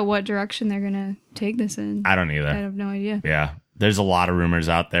idea what direction they're going to take this in. I don't either. I have no idea. Yeah. There's a lot of rumors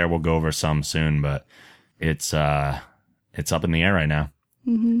out there. We'll go over some soon, but it's up in the air right now.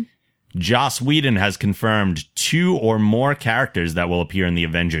 Joss Whedon has confirmed 2 or more characters that will appear in the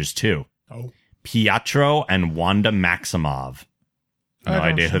Avengers 2. Oh. Pietro and Wanda Maximoff. No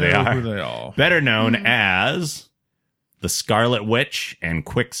idea who they are. Better known as the Scarlet Witch and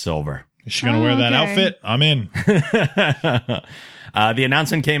Quicksilver. Is she going to wear that outfit? I'm in. The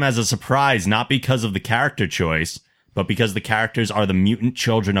announcement came as a surprise, not because of the character choice, but because the characters are the mutant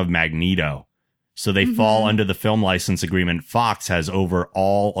children of Magneto. So they fall under the film license agreement Fox has over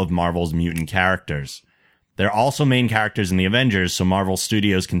all of Marvel's mutant characters. They're also main characters in the Avengers, so Marvel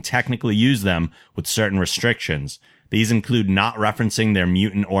Studios can technically use them with certain restrictions. These include not referencing their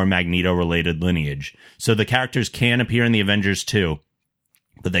mutant or Magneto-related lineage. So the characters can appear in the Avengers too,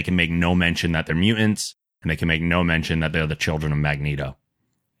 but they can make no mention that they're mutants, and they can make no mention that they're the children of Magneto.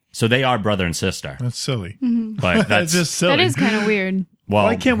 So they are brother and sister. That's silly. But that's just silly. That is kind of weird. Well,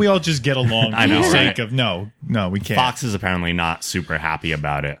 why can't we all just get along for the sake of no, we can't. Fox is apparently not super happy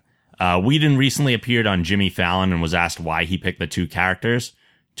about it. Whedon recently appeared on Jimmy Fallon and was asked why he picked the 2 characters,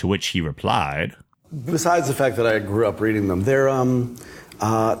 to which he replied, besides the fact that I grew up reading them,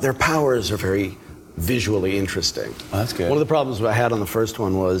 their powers are very visually interesting. Oh, that's good. One of the problems I had on the first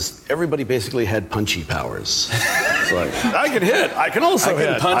one was everybody basically had punchy powers. It's like, I can hit. I can also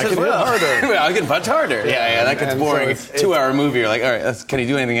hit. Punch I can hit harder. I can punch harder. Yeah, that gets boring. So it's 2-hour movie. You're like, all right, can he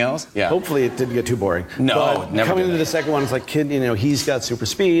do anything else? Yeah. Hopefully it didn't get too boring. No, but never. Coming into the second one, it's like, kid, he's got super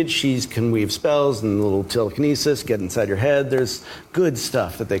speed. She can weave spells and a little telekinesis, get inside your head. There's good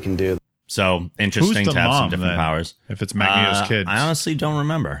stuff that they can do. So interesting to have some different powers. If it's Magneto's kids. I honestly don't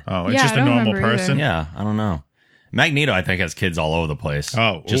remember. Oh, it's just a normal person? Yeah, I don't know. Magneto, I think, has kids all over the place.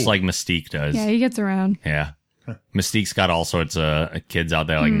 Oh, just like Mystique does. Yeah, he gets around. Yeah. Mystique's got all sorts of kids out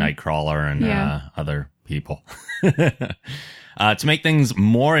there like Nightcrawler and other people. To make things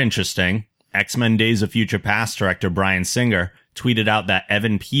more interesting, X-Men Days of Future Past director Bryan Singer tweeted out that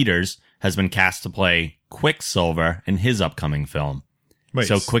Evan Peters has been cast to play Quicksilver in his upcoming film. Wait,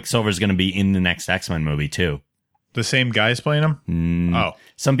 so Quicksilver's going to be in the next X-Men movie, too. The same guy's playing him?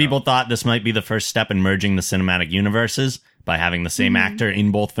 Some people thought this might be the first step in merging the cinematic universes by having the same actor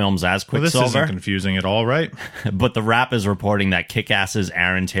in both films as Quicksilver. Well, this isn't confusing at all, right? But The Wrap is reporting that Kick-Ass's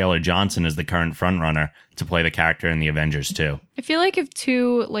Aaron Taylor Johnson is the current frontrunner to play the character in the Avengers 2. I feel like if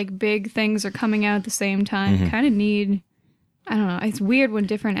two big things are coming out at the same time, kind of need... I don't know. It's weird when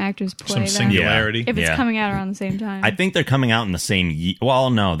different actors play some singularity. If it's coming out around the same time. I think they're coming out in the same year. Well,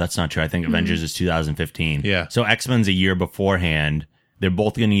 no, that's not true. I think Avengers is 2015. Yeah. So X-Men's a year beforehand. They're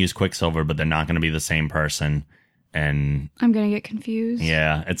both going to use Quicksilver, but they're not going to be the same person. And I'm going to get confused.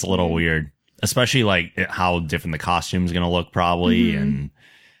 Yeah, it's a little weird. Especially how different the costume's going to look probably. And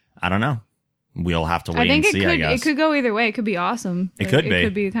I don't know. We'll have to wait and see, I guess. It could go either way. It could be awesome. It could be. It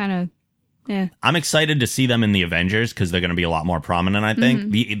could be kind of... Yeah. I'm excited to see them in the Avengers because they're going to be a lot more prominent, I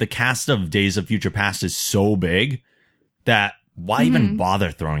think. The cast of Days of Future Past is so big that why even bother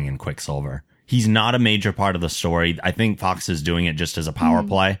throwing in Quicksilver? He's not a major part of the story. I think Fox is doing it just as a power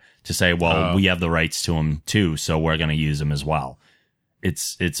play to say, well, we have the rights to him too, so we're going to use him as well.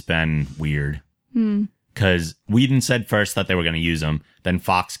 It's been weird. Because Whedon said first that they were going to use him, then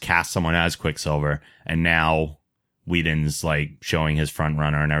Fox cast someone as Quicksilver, and now... Whedon's showing his front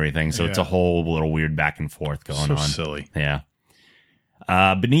runner and everything. So it's a whole little weird back and forth going on. So silly. Yeah.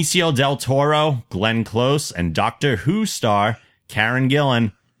 Benicio del Toro, Glenn Close, and Doctor Who star Karen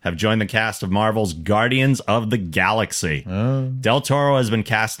Gillan have joined the cast of Marvel's Guardians of the Galaxy. Del Toro has been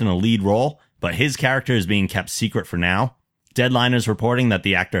cast in a lead role, but his character is being kept secret for now. Deadline is reporting that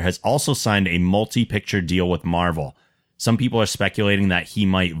the actor has also signed a multi-picture deal with Marvel. Some people are speculating that he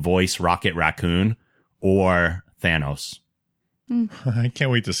might voice Rocket Raccoon or Thanos. I can't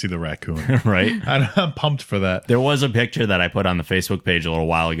wait to see the raccoon. Right? I'm pumped for that. There was a picture that I put on the Facebook page a little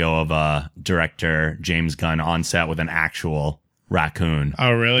while ago of director James Gunn on set with an actual raccoon.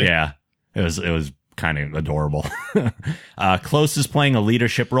 Oh, really? Yeah. It was kind of adorable. Close is playing a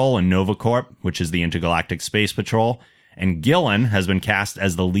leadership role in Nova Corp, which is the Intergalactic Space Patrol. And Gillan has been cast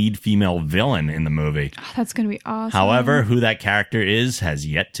as the lead female villain in the movie. Oh, that's going to be awesome. However, who that character is has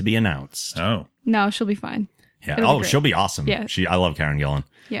yet to be announced. Oh. No, she'll be fine. Yeah. She'll be awesome. Yeah. I love Karen Gillan.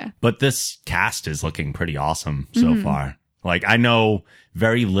 Yeah. But this cast is looking pretty awesome so far. I know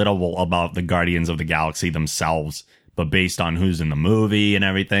very little about the Guardians of the Galaxy themselves, but based on who's in the movie and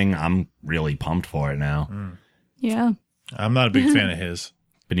everything, I'm really pumped for it now. Yeah. I'm not a big fan of his.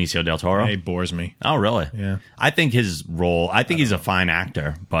 Benicio del Toro? He bores me. Oh, really? Yeah. I think his role, he's a fine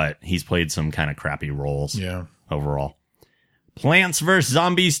actor, but he's played some kind of crappy roles. Yeah. Overall. Plants vs.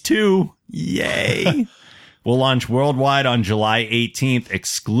 Zombies 2. Yay. Will launch worldwide on July 18th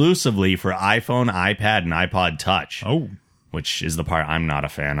exclusively for iPhone, iPad, and iPod Touch. Oh. Which is the part I'm not a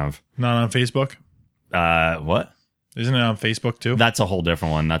fan of. Not on Facebook? What? Isn't it on Facebook too? That's a whole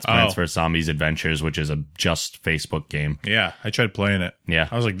different one. That's Plants vs. Zombies Adventures, which is a just Facebook game. Yeah, I tried playing it. Yeah.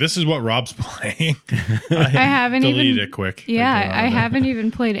 I was like, this is what Rob's playing. I haven't deleted it quick. Yeah, I haven't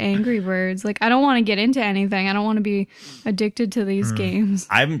even played Angry Birds. I don't want to get into anything. I don't want to be addicted to these games.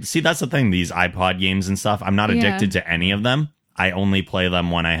 See, that's the thing. These iPod games and stuff, I'm not addicted to any of them. I only play them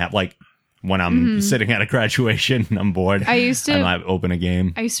when I have, when I'm sitting at a graduation and I'm bored. I might open a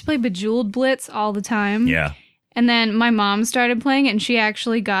game. I used to play Bejeweled Blitz all the time. Yeah. And then my mom started playing it, and she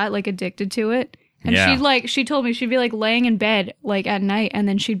actually got addicted to it. And she told me she'd be laying in bed at night, and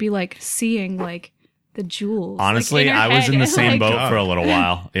then she'd be seeing the jewels. Honestly, I was in the same boat for a little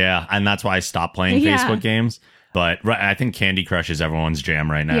while. Yeah, and that's why I stopped playing Facebook games. But I think Candy Crush is everyone's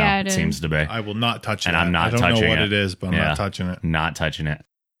jam right now. Yeah, it seems to be. I will not touch it. And I'm not touching it. I don't know what it is, but I'm not touching it. Not touching it.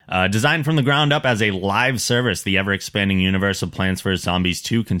 Designed from the ground up as a live service, the ever-expanding universe of Plants vs. Zombies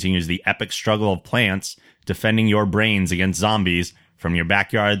 2 continues the epic struggle of plants defending your brains against zombies from your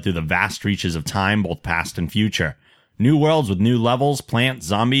backyard through the vast reaches of time, both past and future. New worlds with new levels, plants,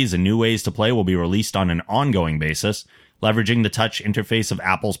 zombies, and new ways to play will be released on an ongoing basis. Leveraging the touch interface of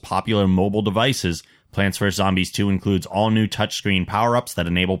Apple's popular mobile devices, Plants vs. Zombies 2 includes all new touchscreen power-ups that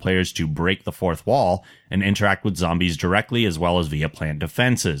enable players to break the fourth wall and interact with zombies directly as well as via plant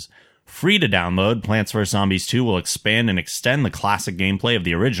defenses. Free to download, Plants vs. Zombies 2 will expand and extend the classic gameplay of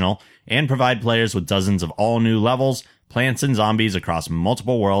the original and provide players with dozens of all-new levels, plants, and zombies across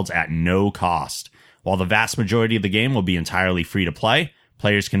multiple worlds at no cost. While the vast majority of the game will be entirely free to play,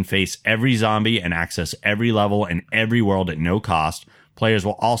 players can face every zombie and access every level and every world at no cost. Players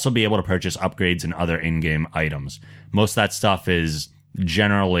will also be able to purchase upgrades and other in-game items. Most of that stuff is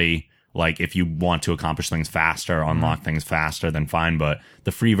generally like if you want to accomplish things faster, unlock things faster, then fine, but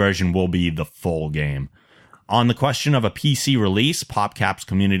the free version will be the full game. On the question of a PC release, PopCap's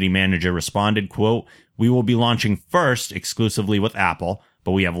community manager responded, quote, "We will be launching first exclusively with Apple,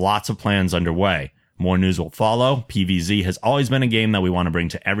 but we have lots of plans underway. More news will follow. PvZ has always been a game that we want to bring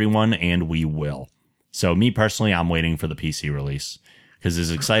to everyone, and we will." So me personally, I'm waiting for the PC release because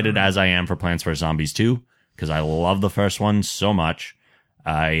as excited as I am for Plants vs. Zombies 2, because I love the first one so much,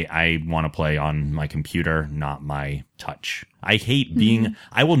 I want to play on my computer, not my touch. I hate being,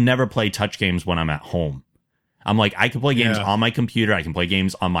 I will never play touch games when I'm at home. I'm like, I can play games on my computer. I can play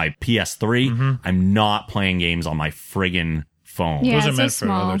games on my PS3. I'm not playing games on my friggin' phone. Yeah, Those are it's meant so for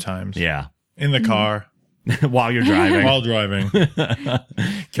small. other times. Yeah. In the car. While you're driving. While driving.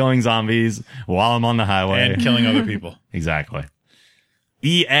 Killing zombies while I'm on the highway. And killing other people. Exactly.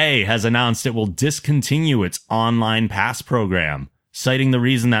 EA has announced it will discontinue its online pass program, citing the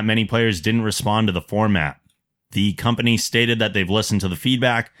reason that many players didn't respond to the format. The company stated that they've listened to the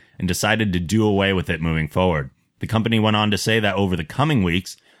feedback and decided to do away with it moving forward. The company went on to say that over the coming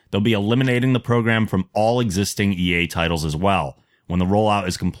weeks, they'll be eliminating the program from all existing EA titles as well. When the rollout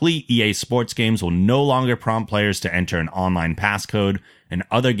is complete, EA Sports games will no longer prompt players to enter an online passcode, and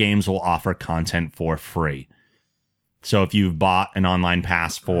other games will offer content for free. So if you've bought an online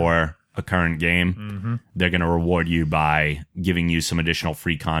pass for a current game, they're going to reward you by giving you some additional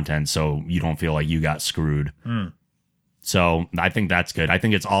free content so you don't feel like you got screwed. So I think that's good. I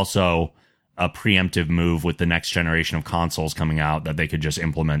think it's also a preemptive move with the next generation of consoles coming out that they could just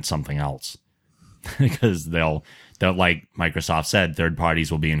implement something else. Because they'll, like Microsoft said, third parties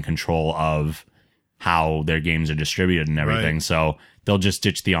will be in control of how their games are distributed and everything. Right. So they'll just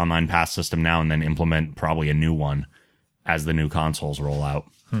ditch the online pass system now and then implement probably a new one as the new consoles roll out.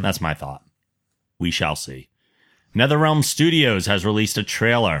 That's my thought. We shall see. NetherRealm Studios has released a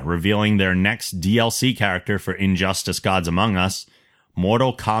trailer revealing their next DLC character for Injustice Gods Among Us,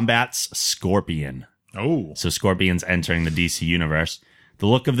 Mortal Kombat's Scorpion. Oh. So Scorpion's entering the DC universe. The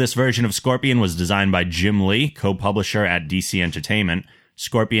look of this version of Scorpion was designed by Jim Lee, co-publisher at DC Entertainment.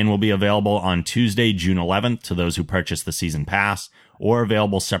 Scorpion will be available on Tuesday, June 11th to those who purchase the season pass, or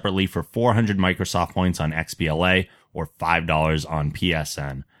available separately for 400 Microsoft points on XBLA or $5 on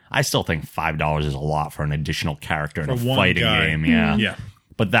PSN. I still think $5 is a lot for an additional character in a fighting game. Yeah.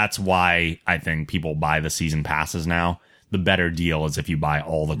 But that's why I think people buy the season passes now. The better deal is if you buy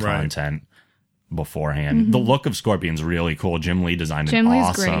all the content beforehand. The look of Scorpion's really cool. Jim Lee designed it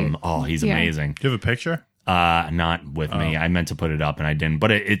awesome. Great. Oh, he's amazing. Do you have a picture? Not with me. I meant to put it up and I didn't.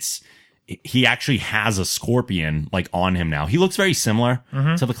 But he actually has a scorpion like on him now. He looks very similar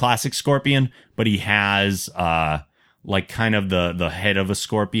to the classic Scorpion, but he has like kind of the head of a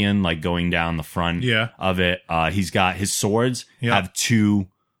scorpion like going down the front of it. He's got his swords have two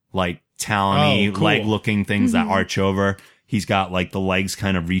like talony leg looking things that arch over. He's got like the legs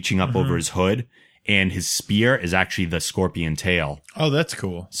kind of reaching up over his hood, and his spear is actually the scorpion tail. Oh, that's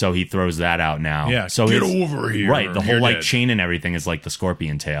cool. So he throws that out now. Yeah, so get over here. Right, the whole You're like dead. chain and everything is like the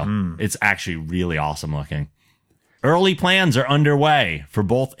scorpion tail. It's actually really awesome looking. Early plans are underway for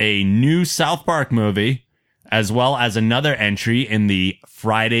both a new South Park movie as well as another entry in the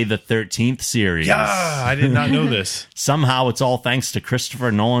Friday the 13th series. Yeah, I did not know this. Somehow it's all thanks to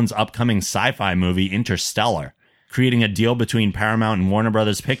Christopher Nolan's upcoming sci-fi movie Interstellar, creating a deal between Paramount and Warner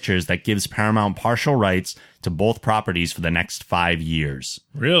Brothers Pictures that gives Paramount partial rights to both properties for the next 5 years.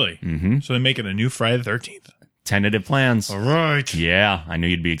 Really? So they're making a new Friday the 13th. Tentative plans. All right. Yeah, I knew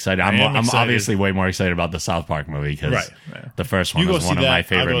you'd be excited. I'm excited. obviously way more excited about the South Park movie because the first one You go was see one of that. my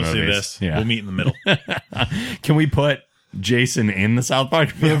favorite I'll go movies. see this. Yeah. We'll meet in the middle. Can we put Jason in the South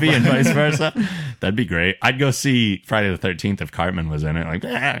Park movie and vice versa? That'd be great. I'd go see Friday the 13th if Cartman was in it. Like,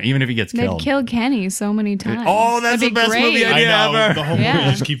 even if he gets They've killed. killed Kenny so many times. Oh, that's the That'd be best great. movie I idea know. ever. The whole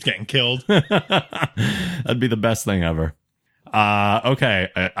movie just keeps getting killed. That'd be the best thing ever. Okay,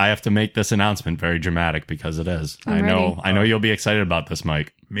 I have to make this announcement very dramatic because it is. I'm ready. I know you'll be excited about this,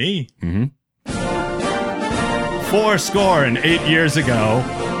 Mike. Me? 408 years ago,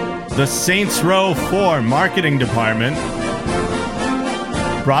 The Saints Row 4 marketing department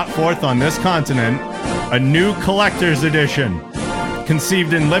brought forth on this continent a new collector's edition,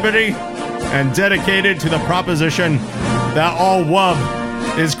 conceived in liberty and dedicated to the proposition that all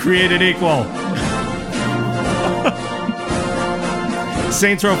wub is created equal.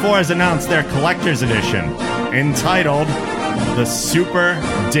 Saints Row 4 has announced their collector's edition, entitled the Super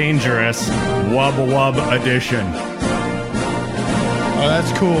Dangerous Wub Wub Edition. Oh,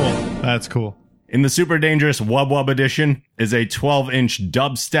 that's cool. That's cool. In the Super Dangerous Wub Wub Edition is a 12-inch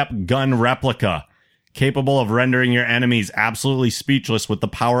dubstep gun replica, capable of rendering your enemies absolutely speechless with the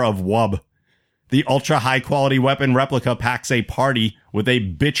power of wub. The ultra high-quality weapon replica packs a party with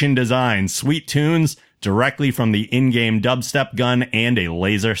a bitchin' design, sweet tunes directly from the in-game dubstep gun, and a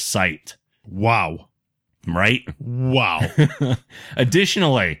laser sight. Wow. Right? Wow.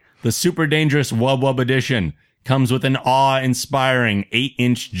 Additionally, the Super Dangerous Wub Wub Edition comes with an awe-inspiring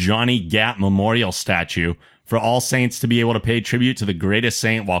 8-inch Johnny Gat memorial statue for all saints to be able to pay tribute to the greatest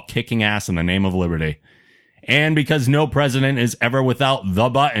saint while kicking ass in the name of liberty. And because no president is ever without the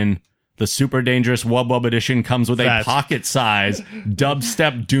button, the Super Dangerous Wub Wub Edition comes with a pocket-sized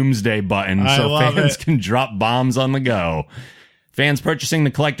dubstep doomsday button so fans can drop bombs on the go. Fans purchasing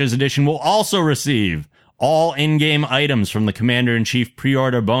the collector's edition will also receive all in-game items from the Commander-in-Chief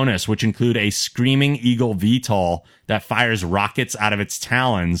pre-order bonus, which include a Screaming Eagle VTOL that fires rockets out of its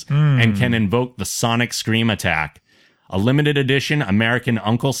talons and can invoke the Sonic Scream attack, a limited edition American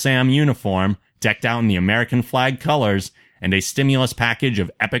Uncle Sam uniform decked out in the American flag colors, and a stimulus package of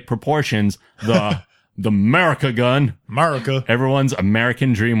epic proportions, the America gun, everyone's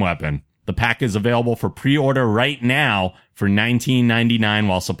American dream weapon. The pack is available for pre-order right now for $19.99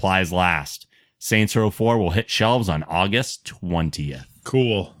 while supplies last. Saints Row 4 will hit shelves on August 20th.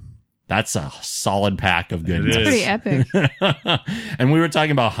 Cool. That's a solid pack of goodness. It's pretty epic. And we were talking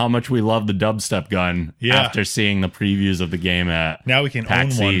about how much we love the dubstep gun after seeing the previews of the game at now we can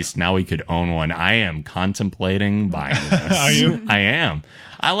PAX own one. East. Now we could own one. I am contemplating buying this. Are you? I am.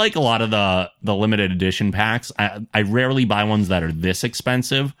 I like a lot of the limited edition packs. I rarely buy ones that are this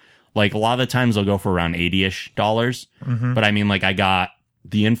expensive. Like a lot of the times they'll go for around $80-ish. But I mean, like I got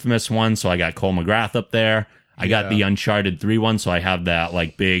the infamous one, so I got Cole McGrath up there. I got the Uncharted 3 one, so I have that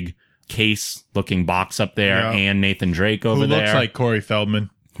like big case looking box up there, and Nathan Drake over there. Who looks like Corey Feldman.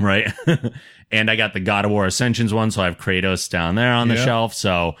 Right. And I got the God of War Ascensions one, so I have Kratos down there on the shelf.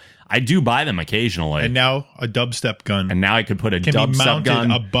 So I do buy them occasionally. And now a dubstep gun. And now I could put a can dubstep be mounted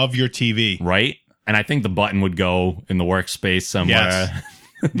gun above your TV. Right. And I think the button would go in the workspace somewhere.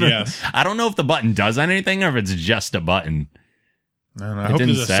 Yes. Yes. I don't know if the button does anything or if it's just a button. I don't know. I hope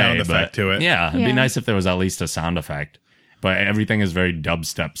there's a sound effect to it. Yeah, it'd be nice if there was at least a sound effect. But everything is very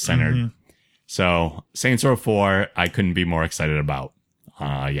dubstep centered. So Saints Row 4, I couldn't be more excited about.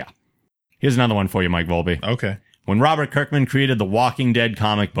 Here's another one for you, Mike Volpe. Okay. When Robert Kirkman created the Walking Dead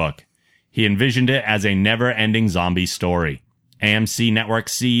comic book, he envisioned it as a never-ending zombie story. AMC Network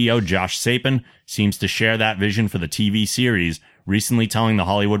CEO Josh Sapin seems to share that vision for the TV series, recently telling The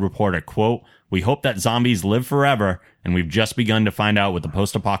Hollywood Reporter, quote, "We hope that zombies live forever, and we've just begun to find out what the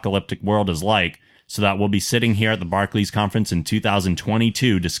post-apocalyptic world is like, so that we'll be sitting here at the Barclays Conference in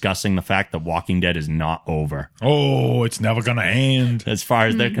 2022 discussing the fact that Walking Dead is not over." Oh, it's never going to end. As far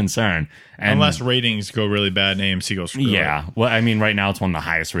as they're concerned. And unless ratings go really bad and AMC goes screw it. Well, I mean, right now it's one of the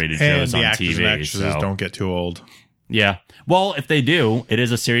highest rated shows on TV. And actresses don't get too old. Yeah. Well, if they do, it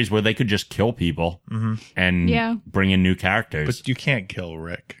is a series where they could just kill people and bring in new characters. But you can't kill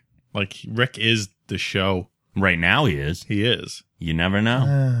Rick. Like, Rick is the show. Right now he is. He is. You never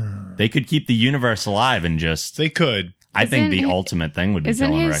know. They could keep the universe alive and just... They could. I think the ultimate thing would be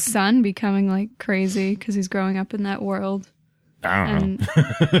killing Rick. Isn't his son becoming, like, crazy because he's growing up in that world? I don't know.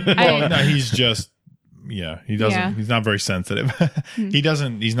 Well, no, he's just... Yeah, he doesn't. Yeah. He's not very sensitive.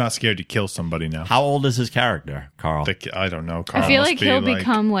 He's not scared to kill somebody now. How old is his character, Carl? I don't know. Carl I feel like he'll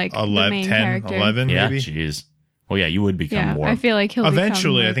become like 11, the main 10, character. 11 maybe? Yeah, jeez. Well, yeah, you would become more. I feel like he'll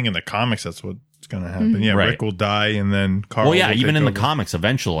eventually, become, I think in the comics, that's what's going to happen. Yeah, Rick will die and then Carl will even in over. the comics,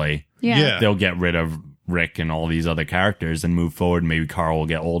 eventually, they'll get rid of Rick and all these other characters and move forward. Maybe Carl will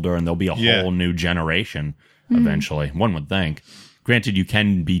get older and there'll be a whole new generation eventually. One would think. Granted, you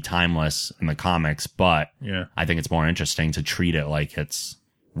can be timeless in the comics, but I think it's more interesting to treat it like it's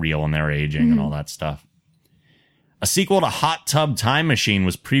real and they're aging and all that stuff. A sequel to Hot Tub Time Machine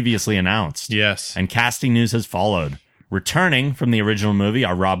was previously announced. Yes. And casting news has followed. Returning from the original movie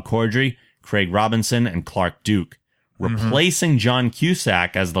are Rob Corddry, Craig Robinson, and Clark Duke. Replacing John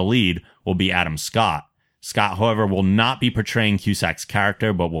Cusack as the lead will be Adam Scott. Scott, however, will not be portraying Cusack's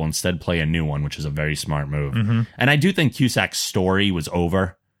character, but will instead play a new one, which is a very smart move. And I do think Cusack's story was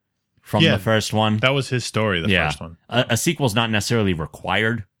over from the first one. That was his story, the first one. A sequel's not necessarily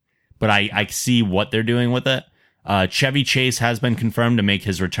required, but I see what they're doing with it. Chevy Chase has been confirmed to make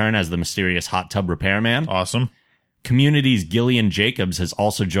his return as the mysterious hot tub repairman. Awesome. Community's Gillian Jacobs has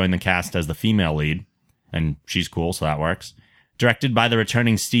also joined the cast as the female lead, and she's cool, so that works. Directed by the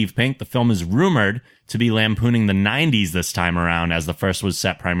returning Steve Pink, the film is rumored to be lampooning the 90s this time around, as the first was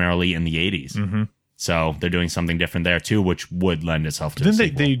set primarily in the 80s. Mm-hmm. So they're doing something different there, too, which would lend itself to Then a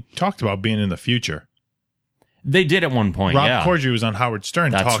sequel. they talked about being in the future. They did at one point, Rob Corddry was on Howard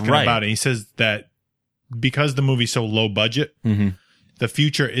Stern talking about it. He says that because the movie's so low budget, the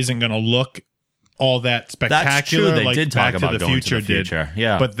future isn't going to look all that spectacular. That's true. They like did talk Back about to the going Future to the future. did.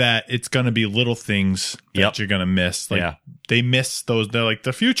 Yeah. But that it's going to be little things that you're going to miss. Like they miss those. They're like,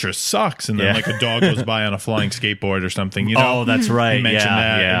 the future sucks. And then like a dog goes by on a flying skateboard or something. You know? Oh, that's right. He mentioned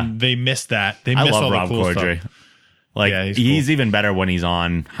that. Yeah. And they miss that. They miss I love all Rob the cool Corddry. stuff. Like, Yeah, he's he's cool. even better when he's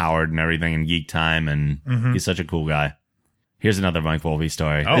on Howard and everything in Geek Time, and he's such a cool guy. Here's another Mike Wolfe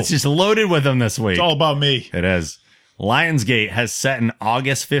story. Oh. It's just loaded with him this week. It's all about me. It is. Lionsgate has set an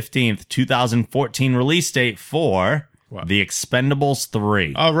August 15th, 2014 release date for The Expendables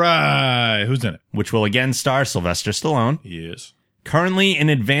 3. All right. Who's in it? Which will again star Sylvester Stallone. Yes. Currently in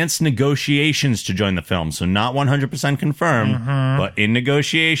advanced negotiations to join the film, so not 100% confirmed, but in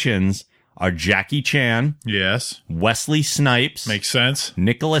negotiations are Jackie Chan. Yes. Wesley Snipes. Makes sense.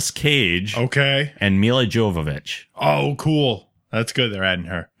 Nicolas Cage. Okay. And Mila Jovovich. Oh, cool. That's good. They're adding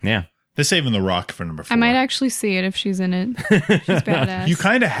her. Yeah. They're saving The Rock for number 4. I might actually see it if she's in it. She's badass. You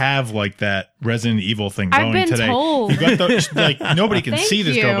kind of have like that Resident Evil thing going I've been today. told. You got the, like nobody can Thank see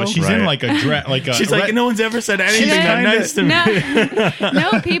this girl, you. but she's in like a dress. Like a, She's like, no one's ever said anything She's that kinda- nice to me.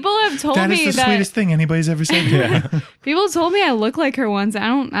 No, people have told that me is the that sweetest thing anybody's ever said. Yeah. people told me I look like her once. I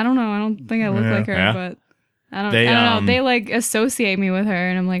don't know. I don't think I look like her, Yeah. but I don't They, know. They like associate me with her,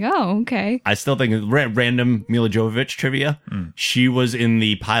 and I'm like, oh, okay. I still think random Mila Jovovich trivia. She was in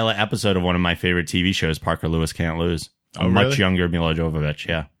the pilot episode of one of my favorite TV shows, Parker Lewis Can't Lose. Oh, Much really? younger Mila Jovovich.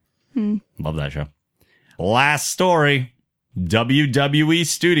 Yeah. Love that show. Last story. WWE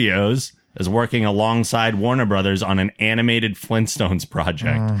Studios is working alongside Warner Brothers on an animated Flintstones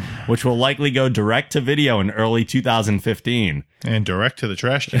project, which will likely go direct to video in early 2015. And direct to the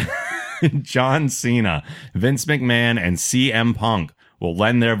trash can. John Cena, Vince McMahon, and CM Punk will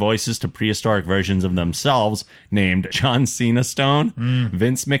lend their voices to prehistoric versions of themselves named John Cena Stone,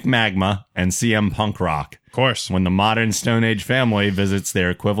 Vince McMagma, and CM Punk Rock. Of course. When the modern Stone Age family visits their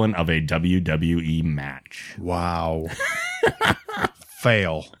equivalent of a WWE match. Wow.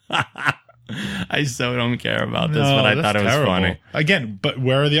 Fail. I so don't care about this, No, but I that's thought it was terrible. funny. Again, but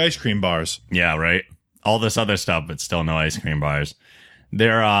where are the ice cream bars? Yeah, right? All this other stuff, but still no ice cream bars. What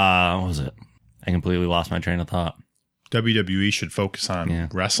was it? I completely lost my train of thought. WWE should focus on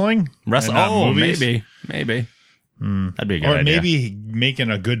wrestling? Wrestling? and not Oh, movies? maybe. That'd be a good Or idea. maybe making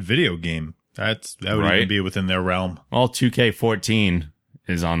a good video game. That would Right. even be within their realm. Well, 2K14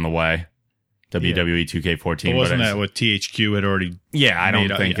 is on the way. WWE 2K14. But wasn't it's- that what THQ had already? Yeah, I don't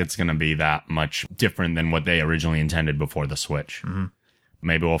made up? think Yeah. it's going to be that much different than what they originally intended before the Switch.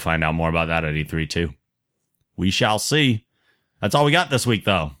 Maybe we'll find out more about that at E3 too. We shall see. That's all we got this week,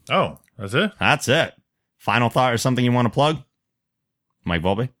 though. Oh, that's it? That's it. Final thought or something you want to plug? Mike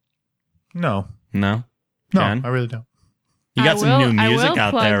Volpe? No. No? No, Jen? I really don't. You got some new I music will out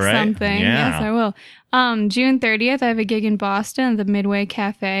plug there, right? Something. Yeah. Yes, I will. June 30th, I have a gig in Boston at the Midway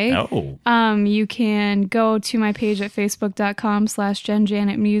Cafe. Oh. You can go to my page at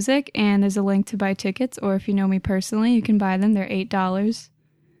facebook.com/JenJanetMusic, and there's a link to buy tickets, or if you know me personally, you can buy them. They're $8.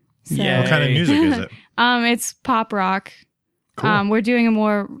 So, Yay. What kind of music is it? It's pop rock. Cool. We're doing a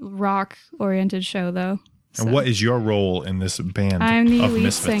more rock-oriented show, though. And what is your role in this band I'm the of lead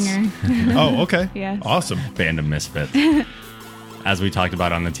misfits? singer. Oh, okay. Yes. Awesome. Band of Misfits. As we talked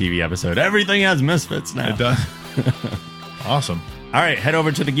about on the TV episode, everything has Misfits now. It does. Awesome. All right, head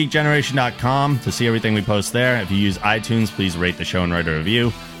over to thegeekgeneration.com to see everything we post there. If you use iTunes, please rate the show and write a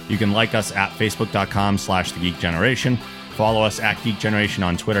review. You can like us at facebook.com/thegeekgeneration. Follow us at Geek Generation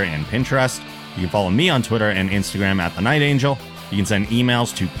on Twitter and Pinterest. You can follow me on Twitter and Instagram at The Night Angel. You can send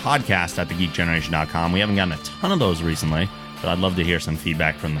emails to podcast@thegeekgeneration.com. We haven't gotten a ton of those recently, but I'd love to hear some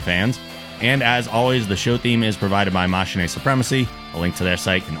feedback from the fans. And as always, the show theme is provided by Machine Supremacy. A link to their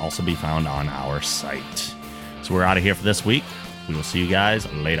site can also be found on our site. So we're out of here for this week. We will see you guys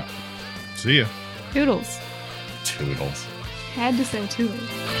later. See ya. Toodles. Toodles. Had to say toodles.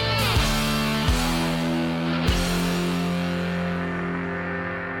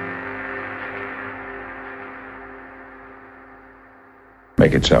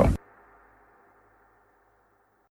 Make it so.